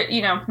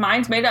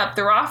 mine's made up.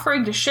 They're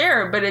offering to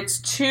share, but it's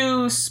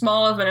too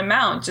small of an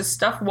amount. Just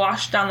stuff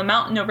washed down the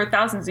mountain over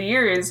thousands of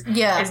years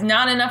is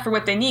not enough for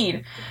what they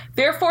need.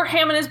 Therefore,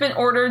 Hammond has been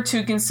ordered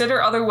to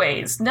consider other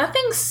ways.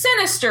 Nothing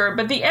sinister,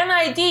 but the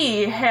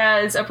NID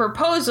has a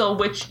proposal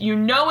which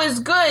is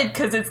good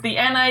because it's the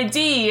NID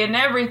and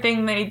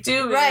everything they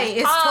do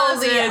is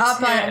positive.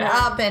 Totally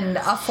up and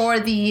for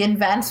the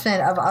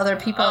advancement of other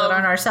people that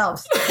aren't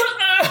ourselves.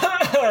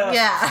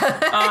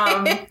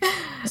 Yeah.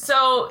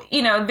 So,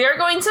 they're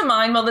going to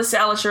mine Melissa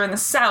Alisher in the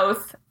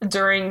south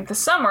during the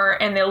summer,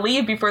 and they'll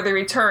leave before they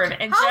return.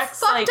 And how Jack's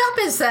fucked up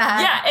is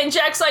that? Yeah, and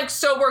Jack's like,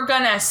 so we're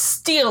gonna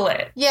steal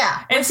it.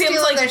 Yeah, and Sam's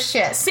stealing like, their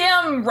shit.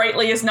 Sam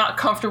rightly is not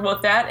comfortable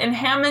with that, and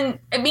Hammond,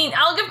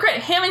 I'll give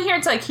credit, Hammond here,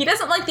 it's like, he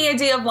doesn't like the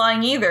idea of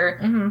lying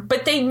either,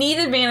 but they need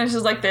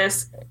advantages like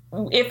this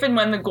if and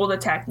when the Goa'uld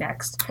attack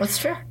next. That's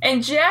true.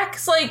 And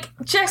Jack's like,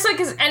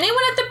 is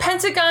anyone at the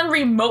Pentagon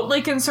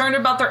remotely concerned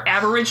about their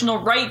Aboriginal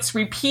rights,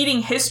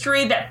 repeating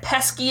history, that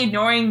pesky,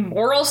 annoying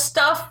moral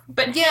stuff?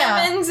 But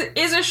Hammond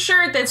is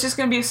assured that it's just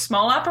going to be a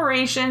small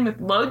operation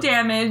with low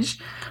damage.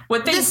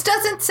 This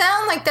doesn't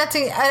sound like that's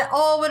at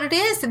all what it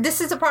is.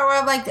 This is the part where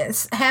I'm like,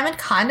 Hammond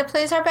kind of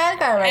plays our bad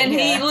guy right here. And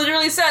he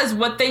literally says,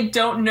 what they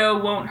don't know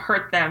won't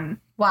hurt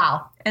them.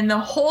 Wow. And the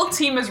whole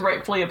team is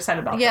rightfully upset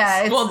about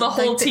this. Well, the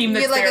whole team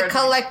that's there. Like a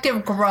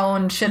collective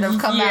groan should have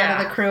come out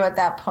of the crew at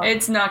that point.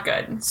 It's not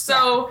good.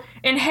 So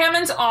in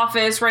Hammond's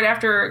office, right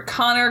after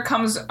Connor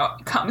comes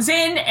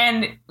in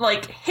and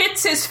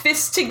hits his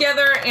fists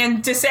together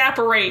and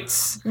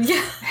disapparates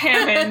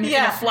Hammond in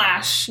a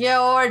flash.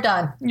 Yeah, we're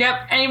done.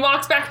 Yep. And he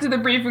walks back to the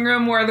briefing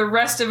room where the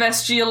rest of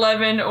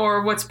SG-11,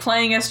 or what's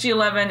playing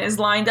SG-11, is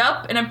lined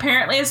up. And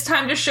apparently it's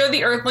time to show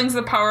the Earthlings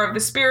the power of the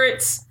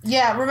spirits.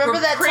 Yeah, remember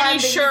that time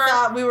that you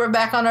thought we were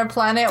back on our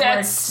planet?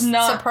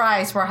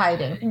 Surprise, we're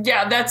hiding.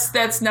 Yeah,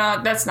 that's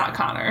not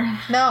Connor.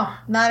 No,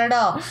 not at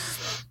all.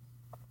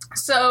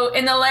 So,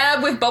 in the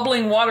lab with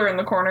bubbling water in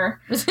the corner,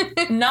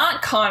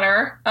 not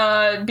Connor,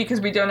 because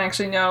we don't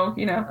actually know,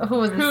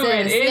 who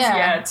it is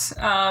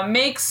yet,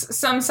 makes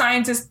some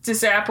scientists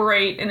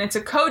disapparate, and it's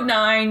a code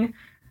 9.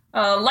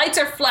 Lights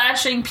are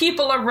flashing,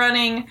 people are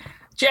running.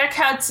 Jack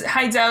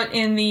hides out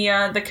in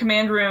the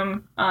command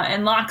room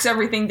and locks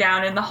everything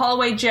down. In the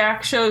hallway,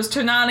 Jack shows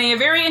Toonami a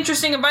very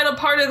interesting and vital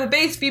part of the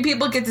base few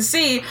people get to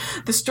see,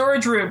 the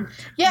storage room.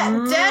 Yeah,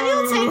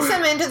 Daniel takes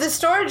them into the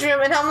storage room,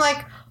 and I'm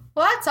like,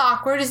 well, that's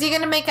awkward. Is he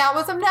going to make out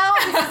with them now?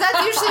 Because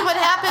that's usually what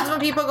happens when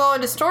people go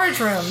into storage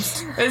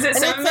rooms. Is it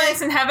 7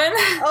 minutes in heaven?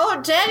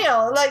 Oh,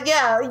 Daniel,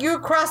 you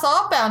cross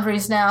all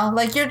boundaries now.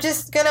 You're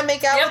just going to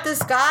make out with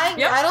this guy?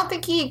 Yep. I don't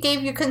think he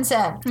gave you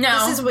consent.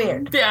 No. This is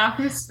weird. Yeah.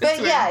 It's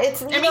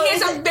weird.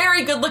 He's a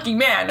very good-looking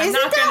man. Isn't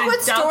that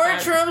what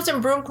storage rooms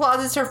and broom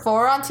closets are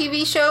for on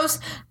TV shows?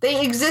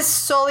 They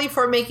exist solely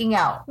for making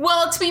out.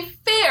 Well, to be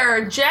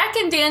fair, Jack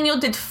and Daniel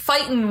did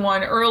fight in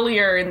one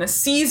earlier in the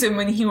season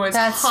when he was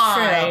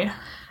high. True.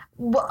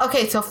 Well,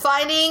 okay, so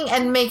fighting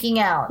and making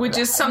out. Which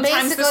is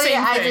sometimes the same thing.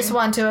 I just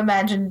want to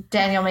imagine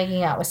Daniel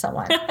making out with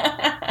someone.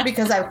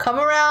 Because I've come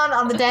around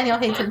on the Daniel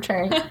hatred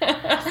train.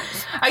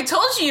 I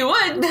told you you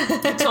would.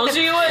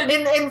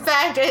 In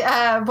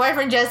fact,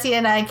 boyfriend Jesse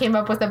and I came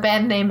up with a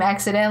band name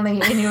accidentally,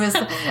 and he was,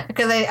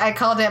 because I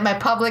called it My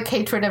Public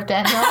Hatred of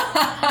Daniel.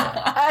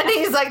 And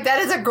he's like, that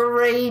is a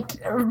great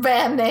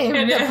band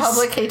name,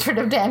 Public Hatred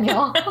of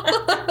Daniel.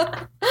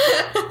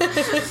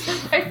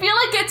 I feel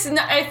like at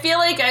I feel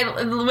like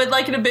I would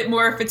like it a bit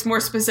more if it's more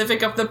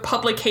specific of the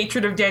public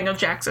hatred of Daniel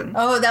Jackson.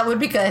 Oh, that would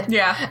be good.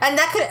 Yeah. And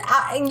that could,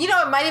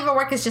 it might even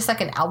work as just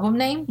like an album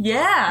name.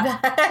 Yeah.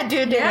 I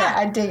do dig it.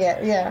 I dig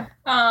it. Yeah.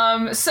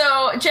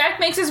 So Jack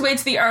makes his way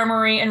to the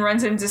armory and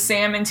runs into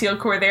Sam and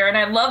Teal'c there, and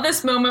I love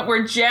this moment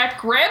where Jack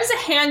grabs a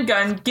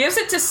handgun, gives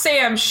it to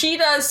Sam, she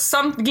does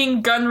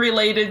something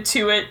gun-related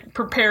to it,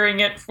 preparing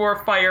it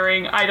for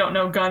firing. I don't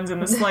know guns in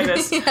the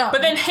slightest.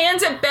 But then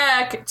hands it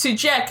back to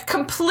Jack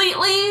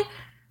completely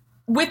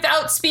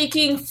without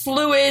speaking,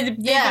 fluid.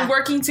 They've been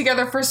working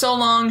together for so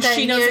long.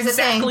 She knows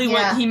exactly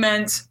what he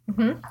meant.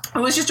 Mm-hmm.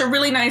 It was just a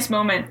really nice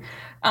moment.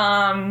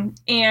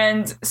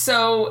 And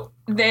so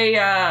they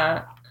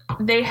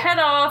head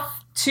off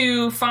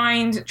to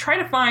try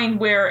to find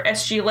where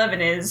SG-11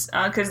 is,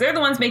 because they're the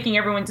ones making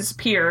everyone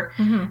disappear,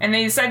 and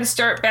they decide to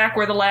start back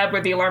where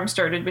the alarm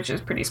started, which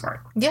is pretty smart.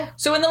 Yeah.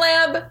 So in the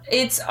lab,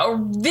 this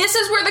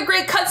is where the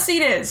great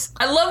cutscene is.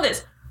 I love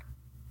this.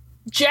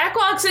 Jack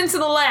walks into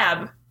the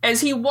lab.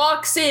 As he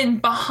walks in,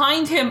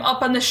 behind him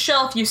up on the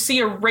shelf, you see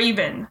a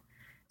raven.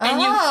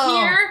 And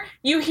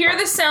you hear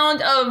the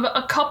sound of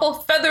a couple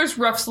feathers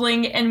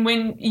rustling, and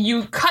when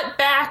you cut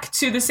back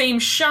to the same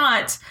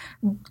shot,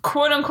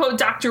 quote unquote,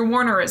 Dr.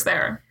 Warner is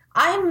there.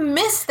 I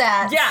miss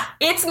that. Yeah,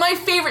 it's my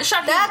favorite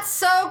shot. That's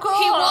so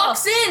cool. He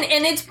walks in,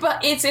 and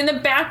it's in the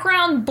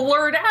background,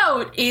 blurred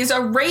out, is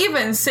a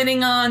raven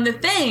sitting on the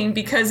thing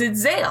because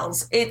it's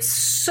Zales. It's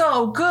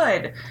so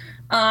good.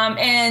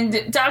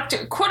 And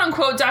quote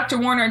unquote, Dr.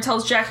 Warner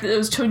tells Jack that it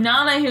was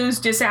Tonana who's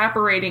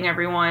disapparating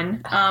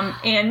everyone,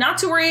 and not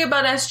to worry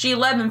about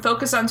SG-11,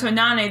 focus on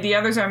Tonana, the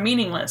others are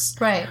meaningless.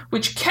 Right.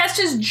 Which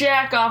catches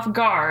Jack off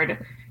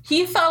guard.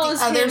 He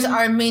follows him. The others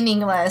are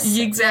meaningless.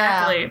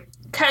 Exactly.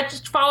 Yeah.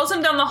 Follows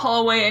him down the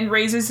hallway and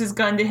raises his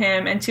gun to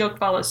him, and Teal'c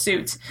follows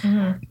suit.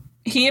 Mm-hmm.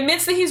 He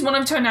admits that he's one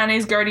of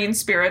Tonana's guardian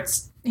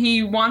spirits.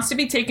 He wants to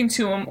be taken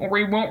to him, or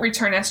he won't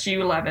return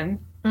SG-11.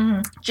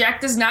 Mm-hmm.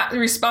 Jack does not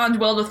respond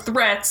well to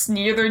threats,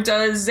 neither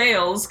does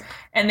Zales,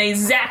 and they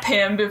zap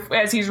him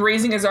as he's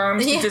raising his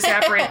arms to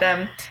disapparate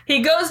them.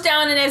 He goes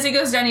down, and as he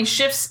goes down, he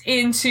shifts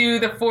into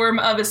the form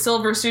of a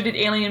silver-suited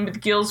alien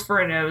with gills for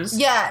a nose.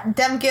 Yeah,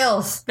 them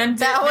gills. That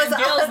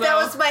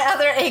was my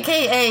other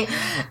AKA.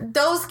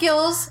 Those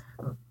gills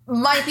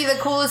might be the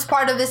coolest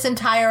part of this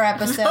entire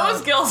episode.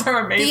 Those gills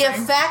are amazing.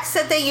 The effects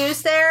that they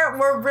used there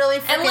were really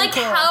freaking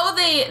cool. And how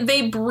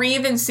they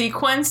breathe in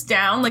sequence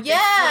down, they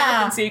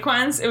flap in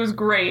sequence. It was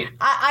great.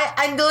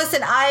 I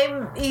listen,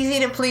 I'm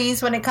easy to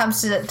please when it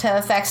comes to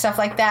effect stuff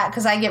like that,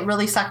 because I get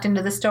really sucked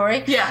into the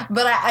story. Yeah.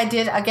 But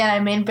I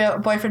made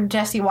boyfriend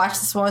Jesse watch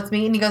this one with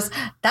me, and he goes,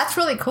 "That's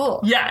really cool."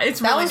 Yeah, it's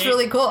really neat.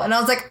 Really cool. And I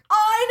was like, "Oh,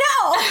 I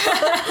know."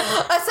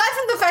 Aside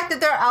from the fact that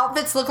their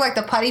outfits look like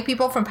the putty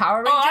people from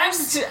Power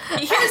Rangers.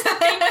 Here's the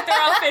thing with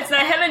their outfits, and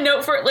I had a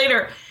note for it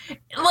later.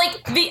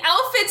 The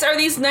outfits are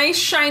these nice,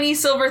 shiny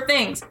silver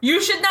things. You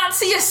should not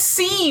see a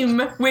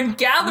seam with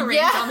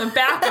gatherings on the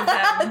back of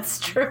them. That's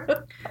true.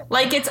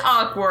 It's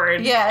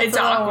awkward. Yeah, it's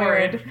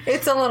awkward. Weird.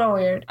 It's a little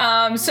weird.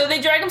 So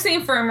they drag him to the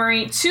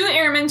infirmary. 2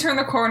 airmen turn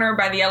the corner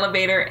by the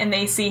elevator, and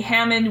they see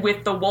Hammond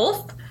with the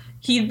wolf.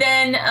 He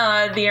then,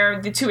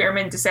 the 2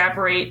 airmen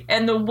disapparate,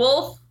 and the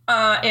wolf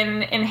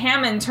and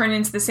Hammond turn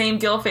into the same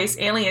gill-faced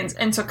aliens,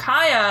 and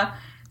Takaya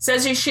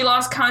says she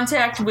lost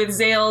contact with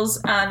Zales.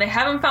 They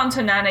haven't found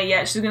Tonana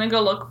yet. She's going to go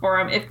look for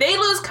him. If they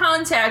lose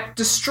contact,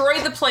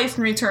 destroy the place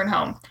and return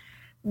home.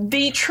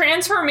 The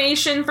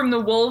transformation from the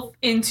wolf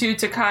into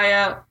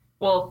Takaya,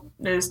 well,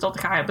 it is still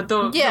Takaya, but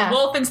the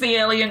wolf into the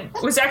alien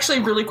was actually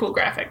really cool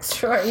graphics.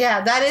 Sure,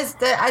 yeah,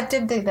 I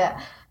did think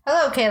that.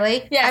 Hello,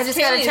 Kaylee. Yes, I just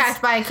got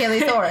attacked by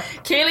Kaylee Thor.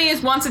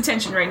 Kaylee wants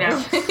attention right now.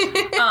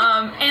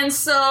 And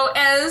so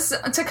as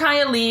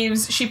Takaya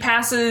leaves, she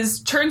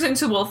turns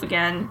into Wolf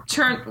again,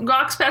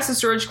 walks past the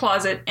storage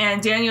closet,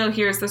 and Daniel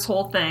hears this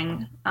whole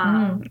thing.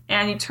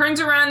 And he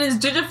turns around and is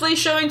dutifully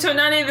showing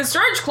Tonani the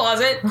storage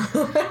closet.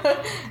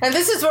 And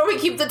this is where we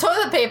keep the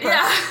toilet paper.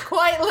 Yeah.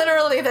 Quite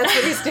literally, that's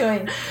what he's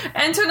doing.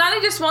 And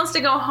Tonani just wants to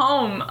go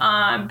home,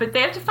 but they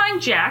have to find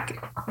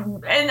Jack.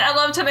 And I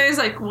love Tonani's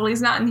well,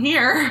 he's not in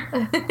here.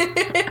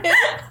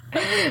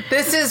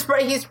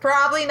 He's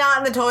probably not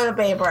in the toilet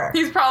paper.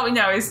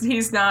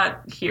 He's not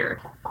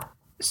here.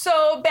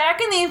 So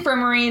back in the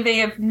infirmary, they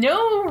have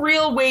no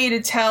real way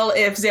to tell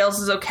if Zales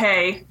is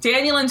okay.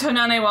 Daniel and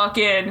Tonane walk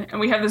in, and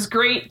we have this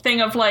great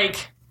thing of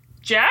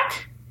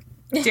Jack?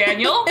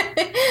 Daniel?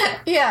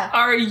 Yeah.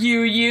 Are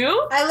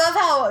you? I love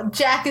how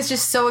Jack is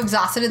just so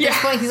exhausted at this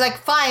point. He's like,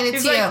 fine,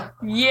 it's you.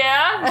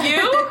 Yeah,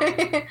 you?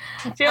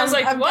 Daniel's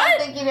what? I'm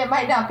thinking it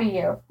might not be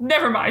you.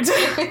 Never mind.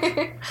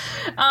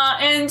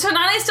 And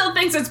Tonani still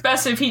thinks it's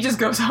best if he just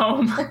goes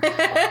home.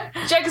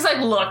 Jack is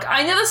look,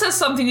 I know this has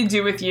something to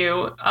do with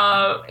you.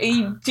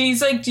 He's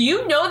do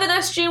you know that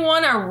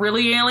SG-1 are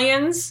really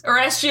aliens? Or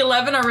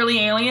SG-11 are really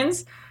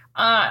aliens?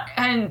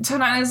 And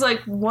Tonani's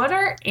what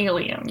are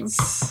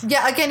aliens?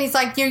 Yeah, again, he's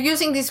you're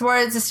using these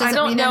words. This doesn't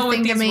mean anything to me. I don't know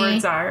what these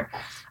words are.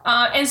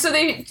 And so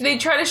they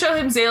try to show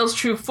him Zales'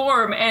 true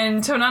form,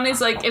 and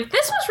Tonani's if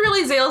this was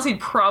really Zales, he'd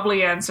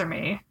probably answer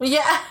me.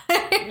 Yeah.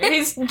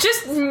 He's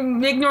just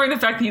ignoring the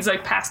fact that he's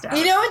like passed out.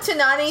 You know, in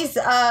Tonani's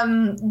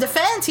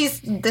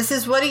defense, this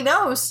is what he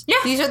knows. Yeah.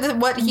 These are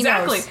what he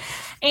knows.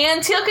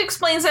 And Teal'c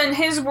explains that in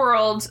his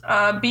world,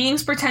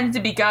 beings pretend to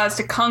be gods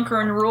to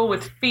conquer and rule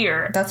with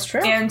fear. That's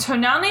true. And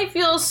Tonani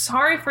feels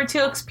sorry for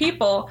Teal'c's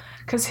people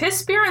because his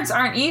spirits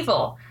aren't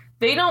evil.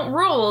 They don't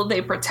rule,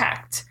 they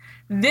protect.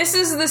 This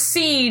is the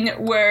scene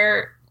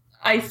where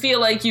I feel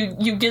like you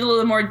get a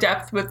little more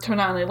depth with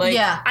Tonani. Like,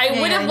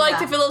 I would have liked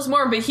to feel those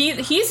more, but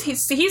he's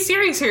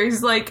serious here.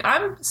 He's like,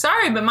 I'm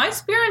sorry, but my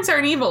spirits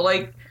aren't evil.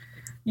 Like,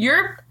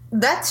 you're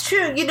that's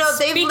true. You know,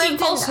 they've lived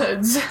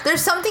falsehoods.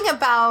 There's something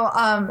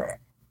about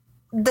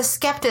the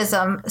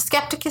skepticism.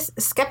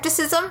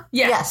 Skepticism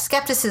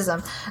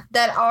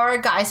that our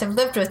guys have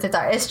lived with. It's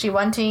our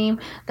SG-1 team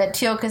that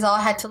Teal'c has all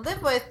had to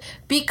live with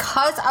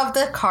because of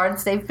the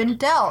cards they've been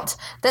dealt.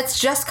 That's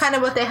just kind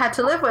of what they had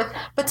to live with.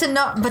 But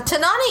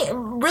Tonani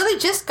really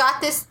just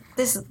got this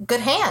good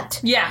hand.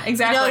 Yeah,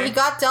 exactly. You know, he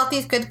got dealt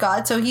these good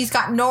gods, so he's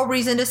got no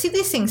reason to see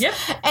these things. Yep.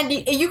 And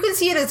you can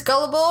see it as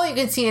gullible, you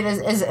can see it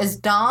as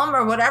dumb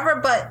or whatever,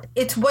 but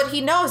it's what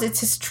he knows. It's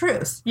his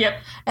truth.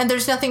 Yep. And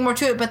there's nothing more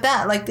to it but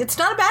that. Like, it's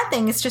not a bad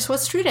thing. It's just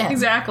what's true to him.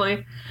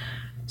 Exactly.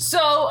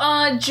 So,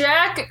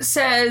 Jack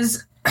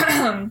says...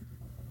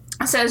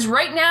 says,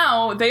 right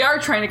now, they are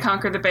trying to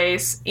conquer the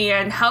base,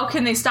 and how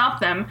can they stop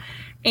them?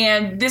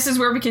 And this is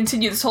where we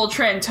continue this whole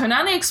trend.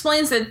 Tonani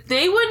explains that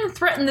they wouldn't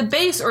threaten the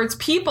base or its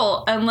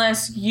people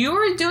unless you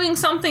were doing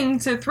something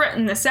to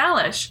threaten the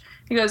Salish.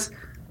 He goes,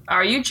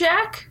 are you,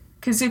 Jack?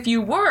 Because if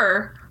you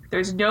were,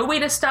 there's no way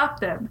to stop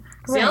them.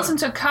 Right. Zales and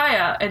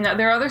Tokaya and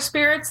their other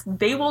spirits,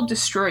 they will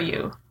destroy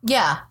you.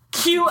 Yeah.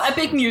 Cue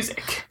epic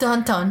music.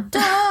 Dun, dun,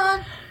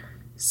 dun.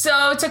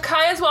 So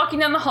Tokaya's walking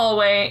down the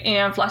hallway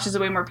and flashes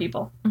away more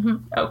people. Mm-hmm.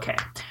 Okay.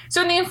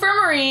 So in the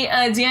infirmary,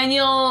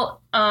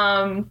 Daniel...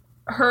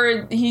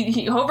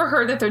 he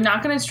overheard that they're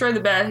not going to destroy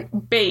the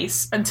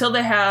base until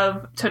they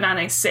have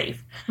Tonani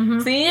safe. Mm-hmm.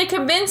 So they need to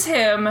convince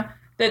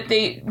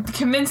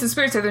the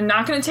spirits that they're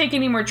not going to take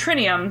any more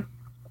trinium.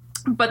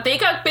 But they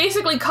got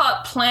basically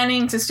caught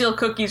planning to steal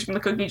cookies from the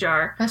cookie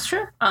jar. That's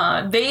true.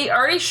 They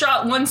already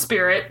shot one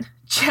spirit.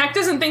 Jack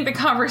doesn't think the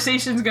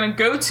conversation's going to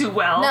go too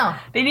well. No.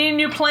 They need a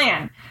new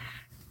plan.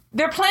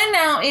 Their plan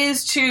now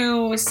is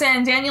to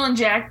send Daniel and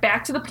Jack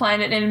back to the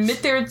planet and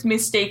admit their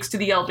mistakes to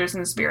the elders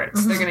and the spirits.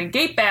 Mm-hmm. They're going to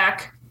gate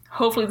back.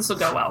 Hopefully this will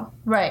go well.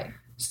 Right.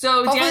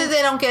 So hopefully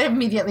they don't get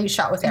immediately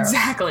shot with arrows.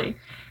 Exactly.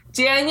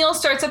 Daniel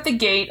starts up the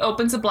gate,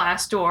 opens the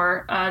blast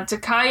door.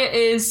 Tokaya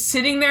is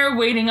sitting there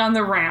waiting on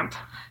the ramp.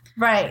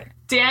 Right.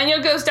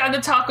 Daniel goes down to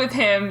talk with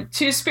him.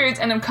 Two spirits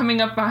end up coming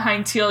up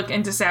behind Teal'c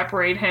and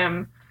disapparate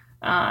him.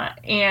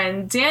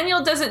 And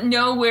Daniel doesn't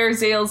know where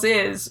Zales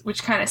is,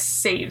 which kind of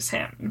saves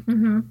him.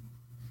 Mm-hmm.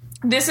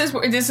 This is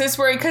where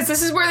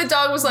the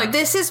dog was like...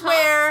 This is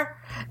where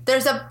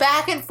there's a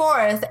back and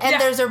forth,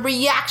 and there's a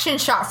reaction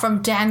shot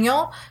from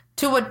Daniel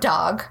to a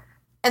dog,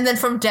 and then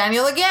from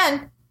Daniel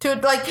again to,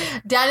 like,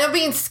 Daniel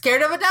being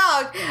scared of a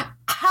dog.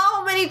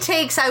 How many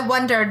takes, I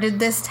wonder, did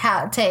this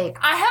take?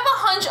 I have a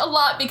hunch a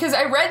lot, because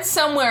I read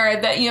somewhere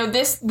that, you know,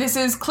 this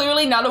is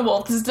clearly not a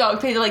wolf. This is a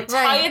dog. They had to, like,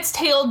 tie its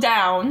tail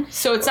down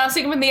so it's not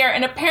sticking in the air.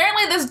 And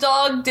apparently this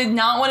dog did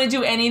not want to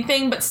do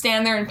anything but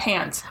stand there and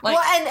pant. Like,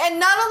 well, and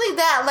not only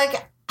that,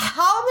 like,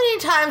 how many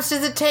times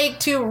does it take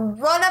to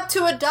run up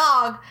to a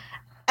dog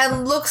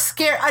and look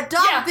scared? A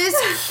dog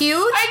this huge?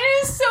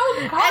 I just so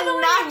cuddly.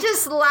 And not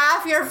just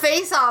laugh your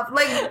face off.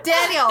 Like,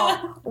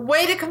 Daniel,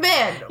 way to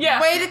commit. Yeah.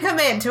 Way to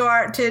commit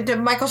to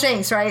Michael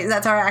Shanks, right?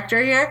 That's our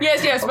actor here.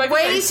 Yes, Michael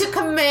Shanks. Way to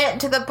commit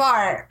to the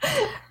part.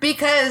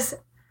 Because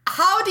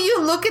how do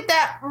you look at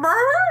that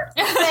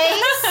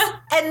face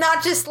and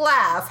not just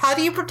laugh? How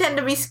do you pretend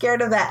to be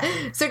scared of that?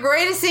 It's the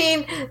greatest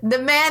scene. The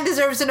man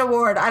deserves an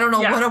award. I don't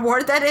know what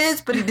award that is,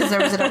 but he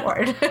deserves an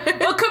award.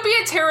 Well, it could be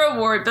a Tara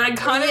award, but I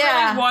kind of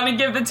really want to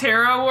give the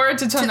Tara award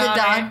to Tonani. To the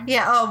dog?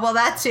 Yeah, well,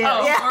 that's it.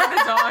 Oh, yeah. or the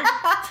dog.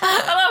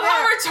 I love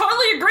how we're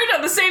totally agreed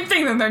on the same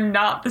thing, then they're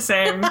not the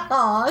same.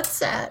 Oh, it's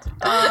sad.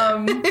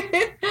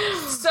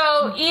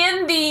 So,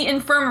 in the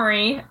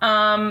infirmary,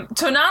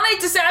 Tonani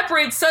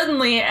disapparates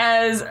suddenly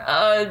as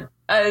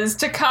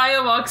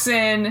Tokaya walks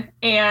in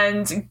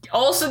and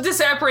also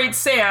disapparates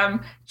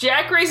Sam.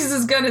 Jack raises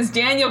his gun as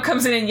Daniel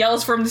comes in and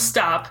yells for him to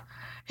stop.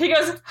 He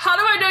goes, how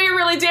do I know you're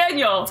really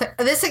Daniel?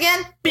 This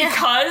again?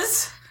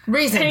 Because?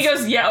 Reasons. And he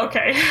goes, yeah,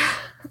 okay.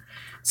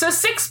 So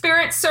 6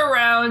 spirits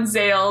surround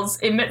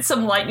Zales, emit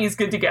some light, and he's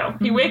good to go.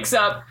 Mm-hmm. He wakes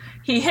up.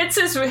 He hits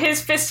his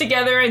fists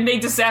together, and they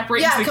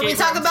disapparate. Yeah, can we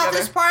talk about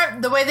this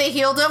part? The way they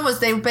healed him was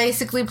they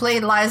basically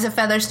played light as a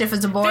feather, stiff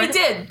as a board. They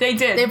did.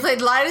 They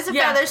played light as a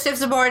feather, stiff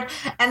as a board,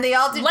 and they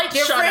all did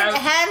different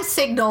hand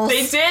signals.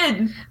 They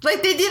did.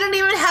 Like, they didn't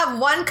even have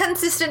one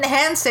consistent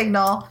hand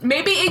signal.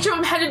 Maybe each of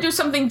them had to do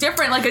something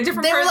different, like a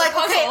different part of the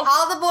puzzle. They were like, okay,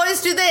 all the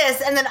boys do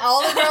this, and then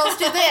all the girls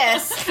do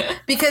this.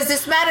 Because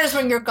this matters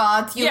when you're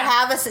gods. You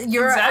have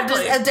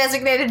a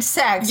designated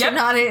sex. Yep.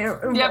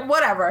 You're not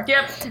whatever.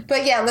 Yep.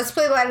 But yeah, let's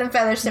play light and feather.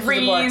 other stiff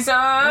reasons.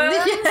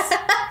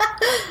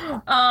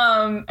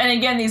 And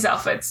again, these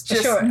outfits,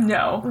 just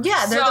no.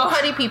 Yeah, they're the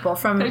putty people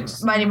from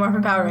Mighty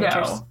Morphin Power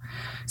Rangers. No.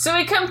 So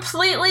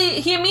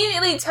he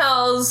immediately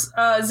tells,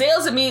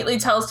 Zales immediately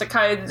tells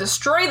Takaya to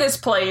destroy this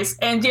place,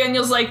 and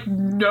Daniel's like,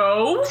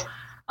 no.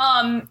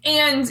 And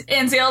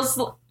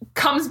Zales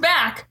comes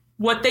back.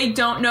 What they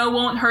don't know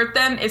won't hurt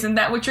them. Isn't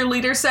that what your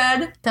leader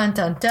said? Dun,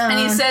 dun, dun. And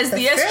he says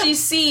the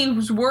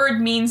SGC's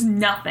word means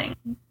nothing.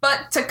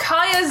 But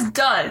Takaya's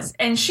does.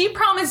 And she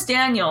promised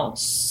Daniel,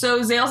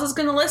 so Zales is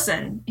going to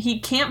listen. He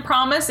can't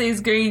promise that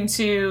he's going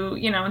to,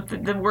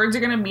 the words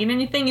are going to mean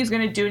anything. He's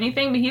going to do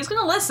anything, but he's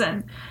going to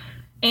listen.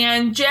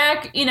 And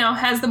Jack,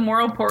 has the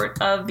moral part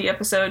of the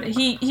episode.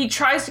 He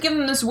tries to give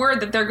them this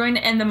word that they're going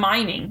to end the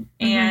mining.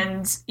 Mm-hmm.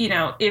 And,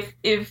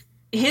 if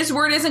his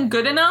word isn't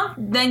good enough,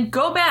 then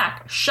go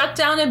back, shut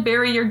down and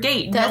bury your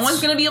gate. No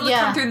one's going to be able to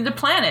come through the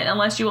planet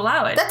unless you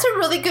allow it. That's a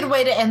really good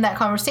way to end that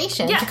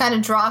conversation, to kind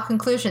of draw a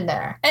conclusion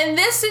there. And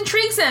this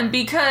intrigues them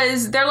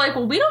because they're like,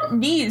 well, we don't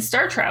need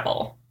star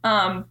travel.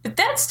 But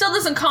that still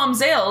doesn't calm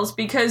Zales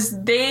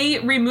because they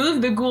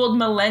removed the Goa'uld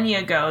millennia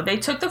ago. They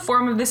took the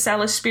form of the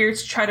Salish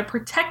spirits to try to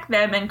protect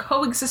them and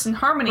coexist in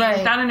harmony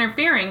without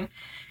interfering.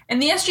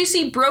 And the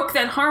SGC broke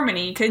that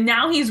harmony because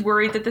now he's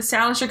worried that the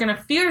Salish are going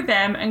to fear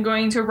them and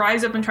going to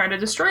rise up and try to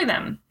destroy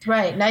them.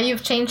 Right. Now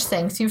you've changed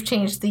things. You've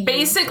changed the...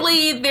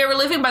 Basically, they were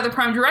living by the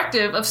prime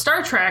directive of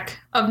Star Trek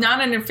of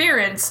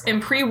non-interference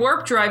in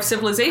pre-warp drive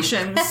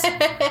civilizations.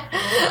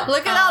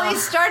 Look at all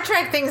these Star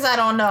Trek things I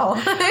don't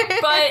know.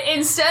 But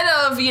instead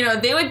of,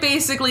 they would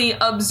basically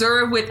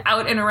observe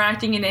without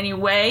interacting in any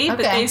way, but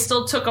they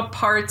still took a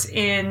part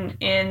in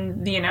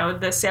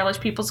the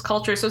Salish people's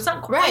culture. So it's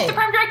not quite the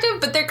prime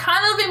directive, but they're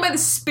kind of living by the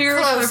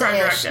spirit of the prime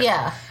directive.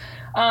 Yeah.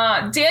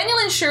 Daniel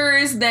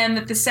ensures then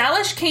that the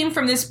Salish came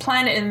from this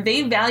planet and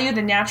they value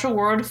the natural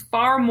world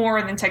far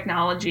more than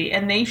technology,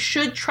 and they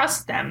should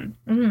trust them.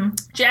 Mm-hmm.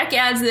 Jack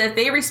adds that if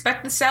they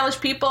respect the Salish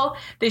people,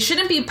 they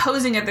shouldn't be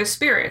posing at their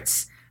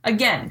spirits.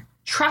 Again,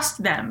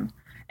 trust them.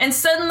 And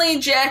suddenly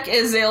Jack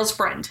is Zale's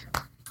friend.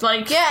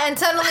 And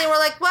suddenly we're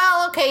like,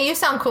 well, okay, you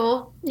sound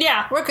cool.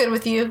 Yeah. We're good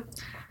with you.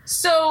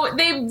 So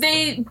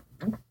they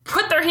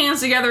put their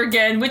hands together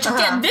again, which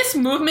again, this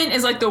movement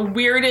is like the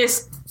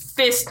weirdest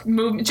fist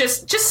movement.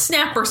 Just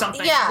snap or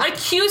something. Yeah. Like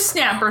cue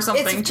snap or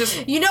something.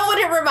 You know what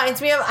it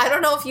reminds me of? I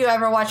don't know if you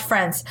ever watch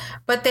Friends,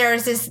 but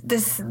there's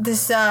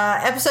this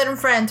episode in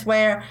Friends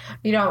where,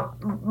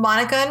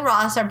 Monica and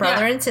Ross are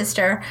brother and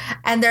sister,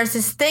 and there's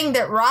this thing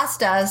that Ross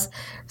does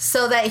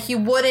so that he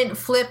wouldn't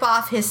flip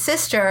off his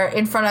sister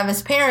in front of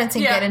his parents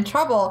and get in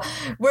trouble,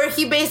 where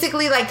he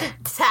basically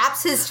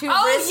taps his two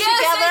wrists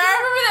together. I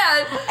remember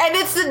that. And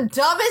it's the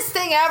dumbest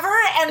thing ever,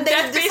 and they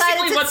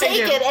decided to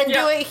take it and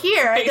do it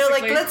here. And they're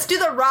like, let's do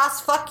the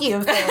Ross fuck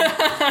you thing.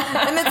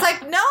 And it's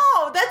like,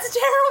 no, that's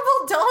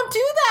terrible. Don't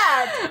do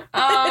that.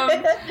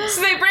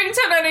 So they bring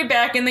Tonani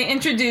back and they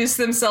introduce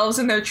themselves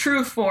in their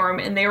true form,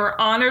 and they were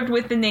honored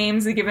with the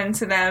names given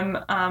to them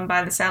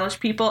by the Salish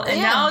people, and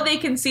now they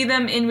can see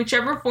them in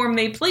whichever form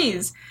they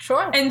please.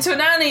 Sure. And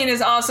Tonani in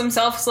his awesome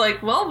self is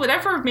like, well,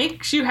 whatever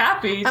makes you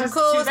happy. I'm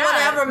cool with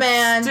whatever,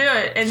 man. Let's do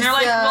it. And they're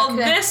like, well,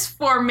 this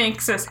form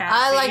makes us happy.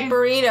 I like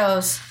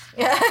burritos.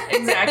 Yeah.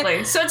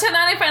 Exactly. So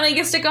Tonani finally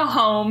gets to go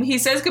home. He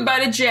says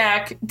goodbye to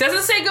Jack.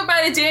 Doesn't say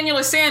goodbye to Daniel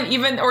or Sam,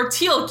 or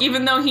Teal'c,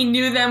 even though he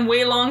knew them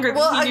way longer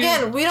than he knew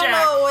Jack. We don't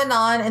know what went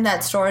on in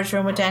that storage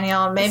room with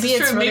Danielle. Maybe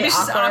it's really Maybe it's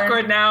just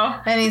awkward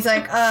now. And he's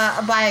like,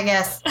 bye, I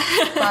guess.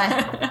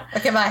 Bye.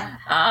 Okay, bye.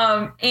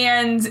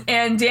 And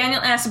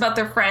Daniel asks about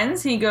their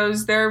friends. He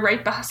goes, they're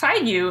right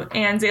beside you.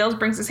 And Zales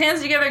brings his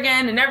hands together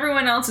again, and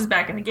everyone else is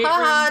back in the gate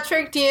room.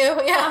 Tricked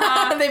you.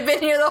 Yeah. They've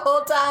been here the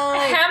whole time.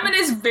 Hammond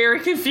is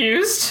very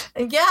confused.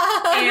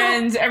 Yeah.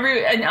 And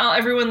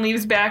everyone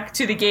leaves back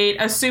to the gate,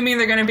 assuming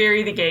they're going to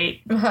bury the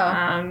gate.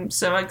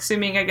 So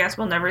assuming, I guess,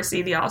 we'll never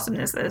see the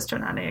awesomeness that is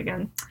Tonani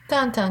again.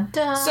 Dun, dun,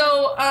 dun.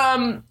 So,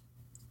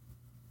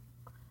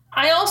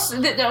 I also,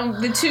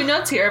 the two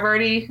notes here,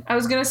 I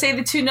was going to say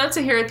the two notes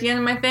are here at the end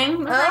of my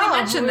thing. I've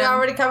already mentioned them. We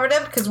already covered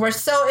it because we're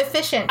so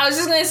efficient. I was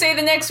just going to say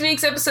the next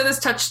week's episode is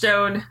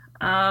Touchstone,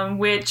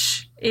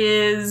 which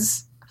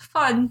is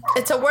fun.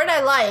 It's a word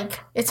I like.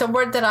 It's a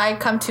word that I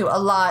come to a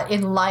lot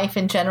in life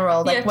in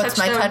general. Like, what's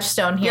my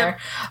touchstone here?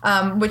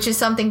 Yep. Which is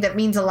something that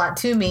means a lot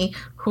to me.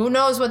 Who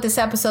knows what this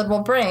episode will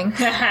bring?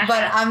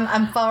 But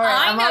I'm forward.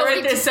 I know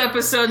what this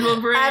episode will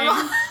bring.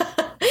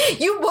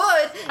 You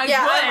would.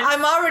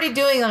 I'm already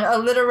doing a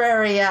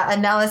literary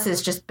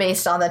analysis just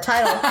based on the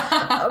title.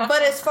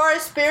 But as far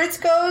as spirits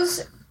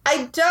goes,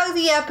 I dug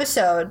the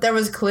episode. There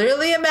was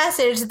clearly a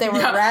message that they were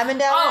ramming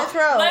down our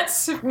throat.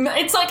 It's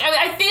like,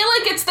 I feel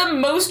like it's the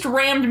most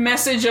rammed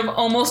message of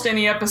almost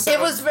any episode. It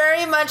was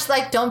very much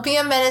like, don't be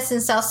a menace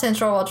in South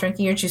Central while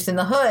drinking your juice in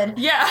the hood.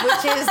 Yeah.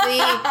 Which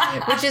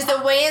is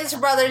the Wayans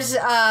brothers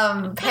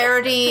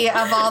parody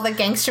of all the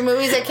gangster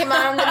movies that came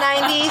out in the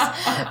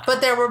 90s.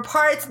 But there were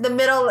parts in the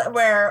middle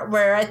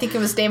where I think it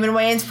was Damon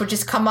Wayans would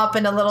just come up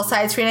in a little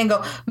side screen and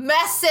go,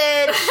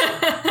 message!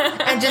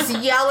 And just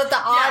yell at the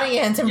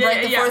audience and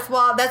break the fourth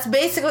wall. That's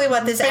basically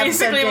what this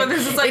episode did. What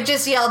this is like. It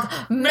just yelled,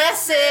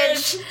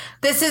 message!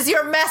 This is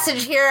your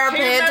message here.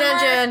 Pay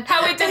attention.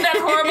 How we did that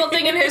horrible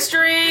thing in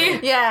history?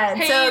 Yeah,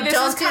 hey, so this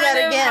don't is do kind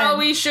that of again. how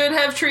we should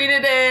have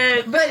treated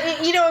it. But,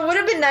 it would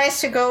have been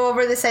nice to go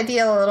over this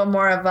idea a little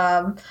more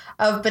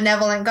of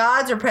benevolent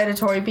gods or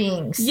predatory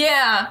beings.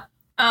 Yeah.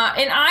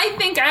 And I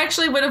think I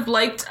actually would have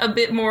liked a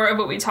bit more of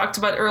what we talked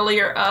about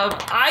earlier.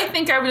 I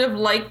think I would have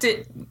liked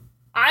it.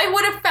 I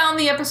would have found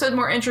the episode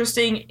more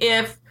interesting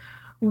if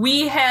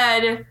we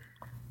had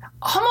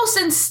almost,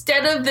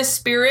 instead of the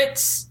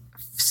spirits,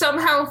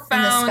 somehow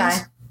found... In the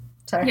sky.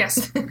 Sorry.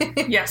 Yes.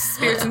 Yes,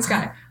 spirits in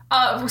sky.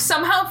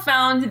 Somehow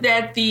found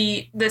that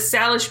the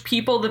Salish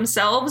people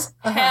themselves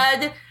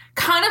had...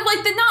 kind of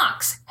like the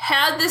Nox,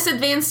 had this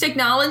advanced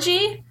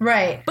technology.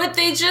 Right. But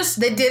they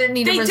didn't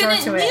need to resort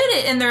to it. They didn't need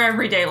it in their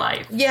everyday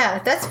life. Yeah,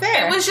 that's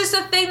fair. It was just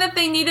a thing that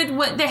they needed.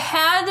 When they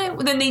had,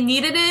 then they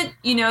needed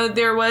it.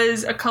 There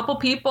was a couple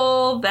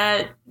people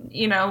that,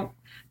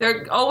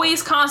 they're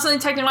always constantly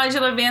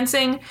technologically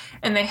advancing,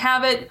 and they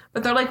have it,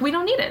 but they're like, we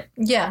don't need it.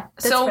 Yeah,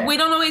 so fair. we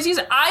don't always use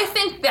it. I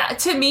think that,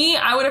 to me,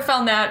 I would have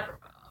found that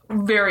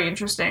very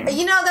interesting.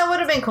 That would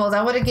have been cool.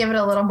 That would have given it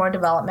a little more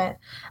development.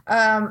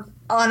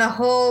 On a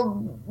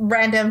whole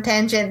random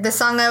tangent, the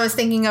song I was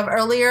thinking of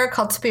earlier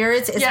called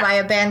Spirits is by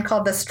a band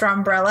called the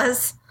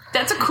Strumbrellas.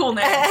 That's a cool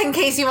name. In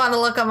case you want to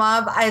look them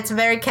up, it's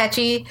very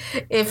catchy.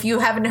 If you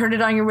haven't heard it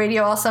on your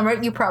radio all summer,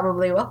 you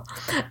probably will.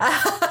 So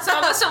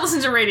I must have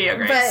listened to radio,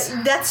 Grace.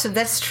 But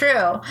that's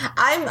true.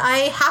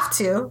 I have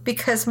to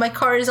because my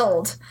car is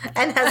old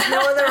and has no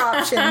other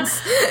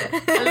options.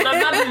 I'm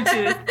not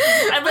Bluetooth.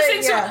 I'm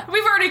listening to.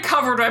 We've already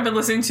covered what I've been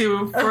listening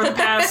to for the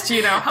past,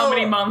 how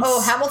many months.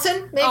 Oh,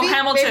 Hamilton? Maybe? Oh,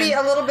 Hamilton. Maybe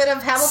a little bit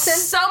of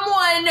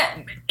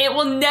Hamilton? It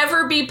will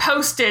never be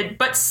posted,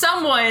 but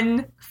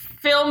someone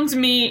filmed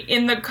me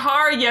in the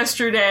car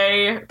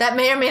yesterday. That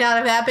may or may not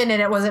have happened,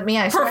 and it wasn't me,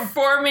 I swear.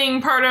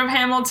 Performing part of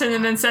Hamilton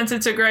and then sent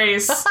it to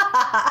Grace.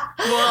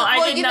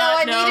 I did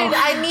not know.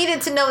 I needed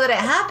to know that it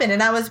happened,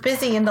 and I was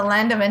busy in the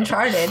land of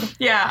Uncharted.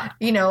 Yeah.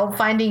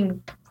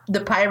 Finding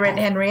the pirate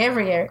Henry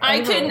everywhere.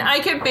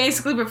 I could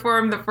basically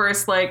perform the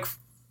first, 4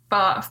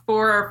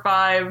 or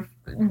 5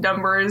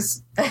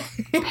 numbers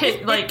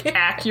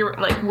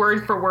accurate,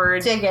 word for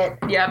word. Dig it.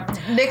 Yep.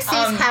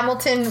 Nixie's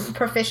Hamilton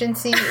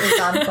proficiency is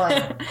on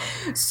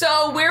point.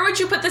 So where would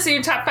you put this in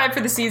your top 5 for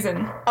the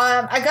season?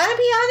 I gotta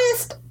be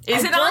honest.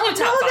 Is it on your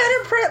top 5? I don't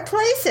know that it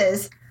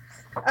places.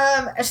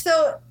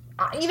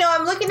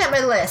 I'm looking at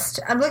my list.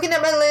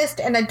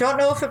 And I don't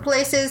know if it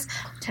places.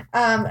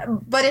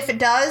 But if it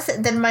does,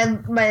 then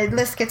my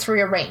list gets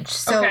rearranged.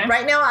 So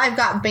right now I've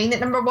got Bane at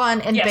number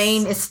 1, and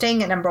Bane is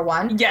staying at number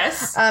 1.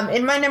 Yes.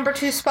 In my number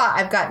 2 spot,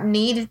 I've got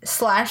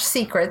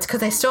Need/Secrets,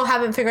 because I still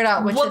haven't figured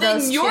out which of those. Well,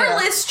 then your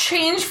list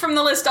changed from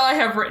the list I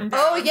have written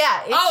down. Oh,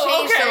 yeah. It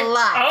changed a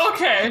lot.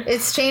 Okay.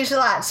 It's changed a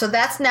lot. So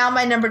that's now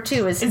my number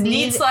 2 is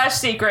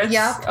Need/Secrets.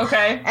 Yeah.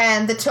 Okay.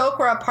 And the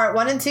Tok'ra part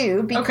 1 and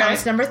 2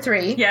 becomes number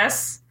 3.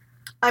 Yes.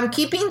 I'm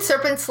keeping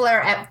Serpent's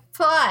Lair at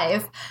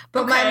 5,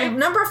 but my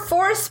number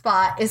 4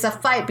 spot is a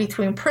fight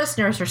between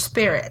prisoners or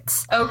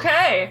spirits.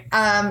 Okay.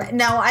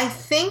 Now, I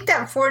think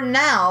that for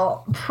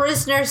now,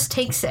 Prisoners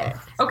takes it.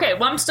 Okay,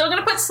 well, I'm still going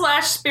to put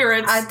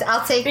 /spirits.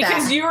 I'll take that.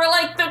 Because you were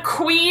like the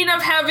queen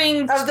of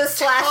having of the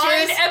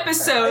slashers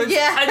episodes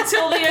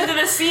until the end of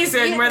the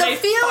season where they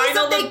final the battle. The feels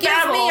that they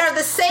give me are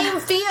the same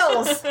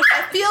feels.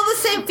 I feel the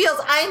same feels.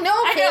 I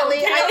know,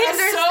 Kaylee. I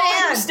understand. So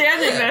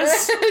understanding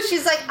this.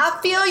 She's like, I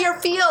feel your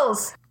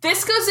feels.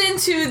 This goes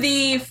into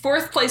the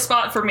 4th place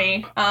spot for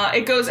me.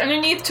 It goes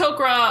underneath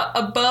Tok'ra,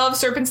 above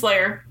Serpent's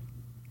Lair.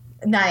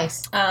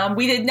 Nice.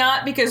 We did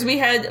not, because we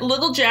had very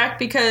little Jack,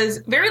 because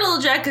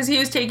he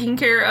was taking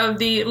care of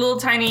the little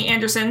tiny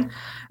Anderson.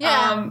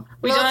 Yeah.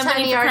 We don't have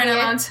any for crying out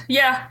loud.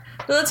 Yeah,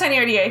 little tiny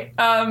RDA.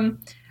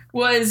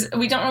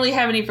 We don't really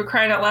have any for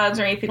crying out louds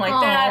or anything like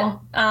that.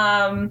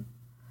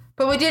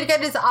 But we did get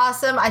his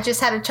awesome, I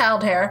just had a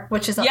child hair,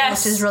 which is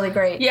really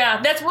great.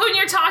 Yeah, that's when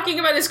you're talking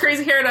about his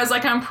crazy hair, and I was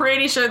like, I'm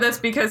pretty sure that's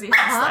because he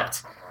hasn't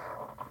slept.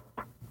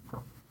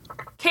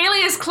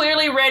 Kaylee is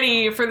clearly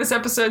ready for this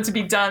episode to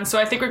be done, so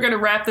I think we're going to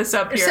wrap this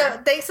up here.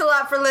 So thanks a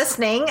lot for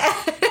listening.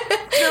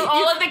 Through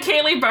all of the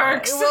Kaylee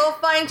barks. We'll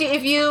find you,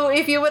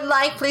 if you would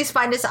like, please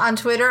find us on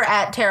Twitter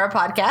at Terra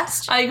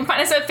Podcast. You can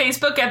find us at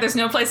Facebook at There's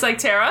No Place Like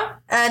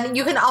Terra. And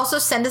you can also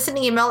send us an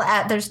email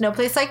at There's No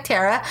Place Like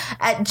Terra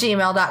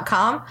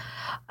 @gmail.com.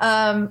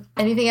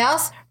 Anything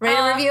else? Rate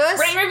and review us?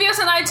 Rate and review us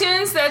on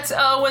iTunes. That's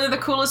one of the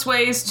coolest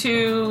ways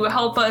to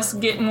help us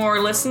get more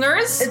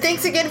listeners. And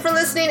thanks again for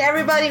listening,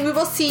 everybody. We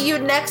will see you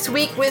next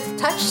week with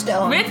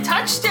Touchstone. With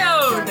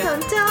Touchstone. Dun, dun,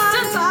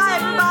 dun. Bye,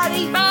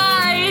 everybody.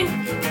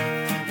 Bye.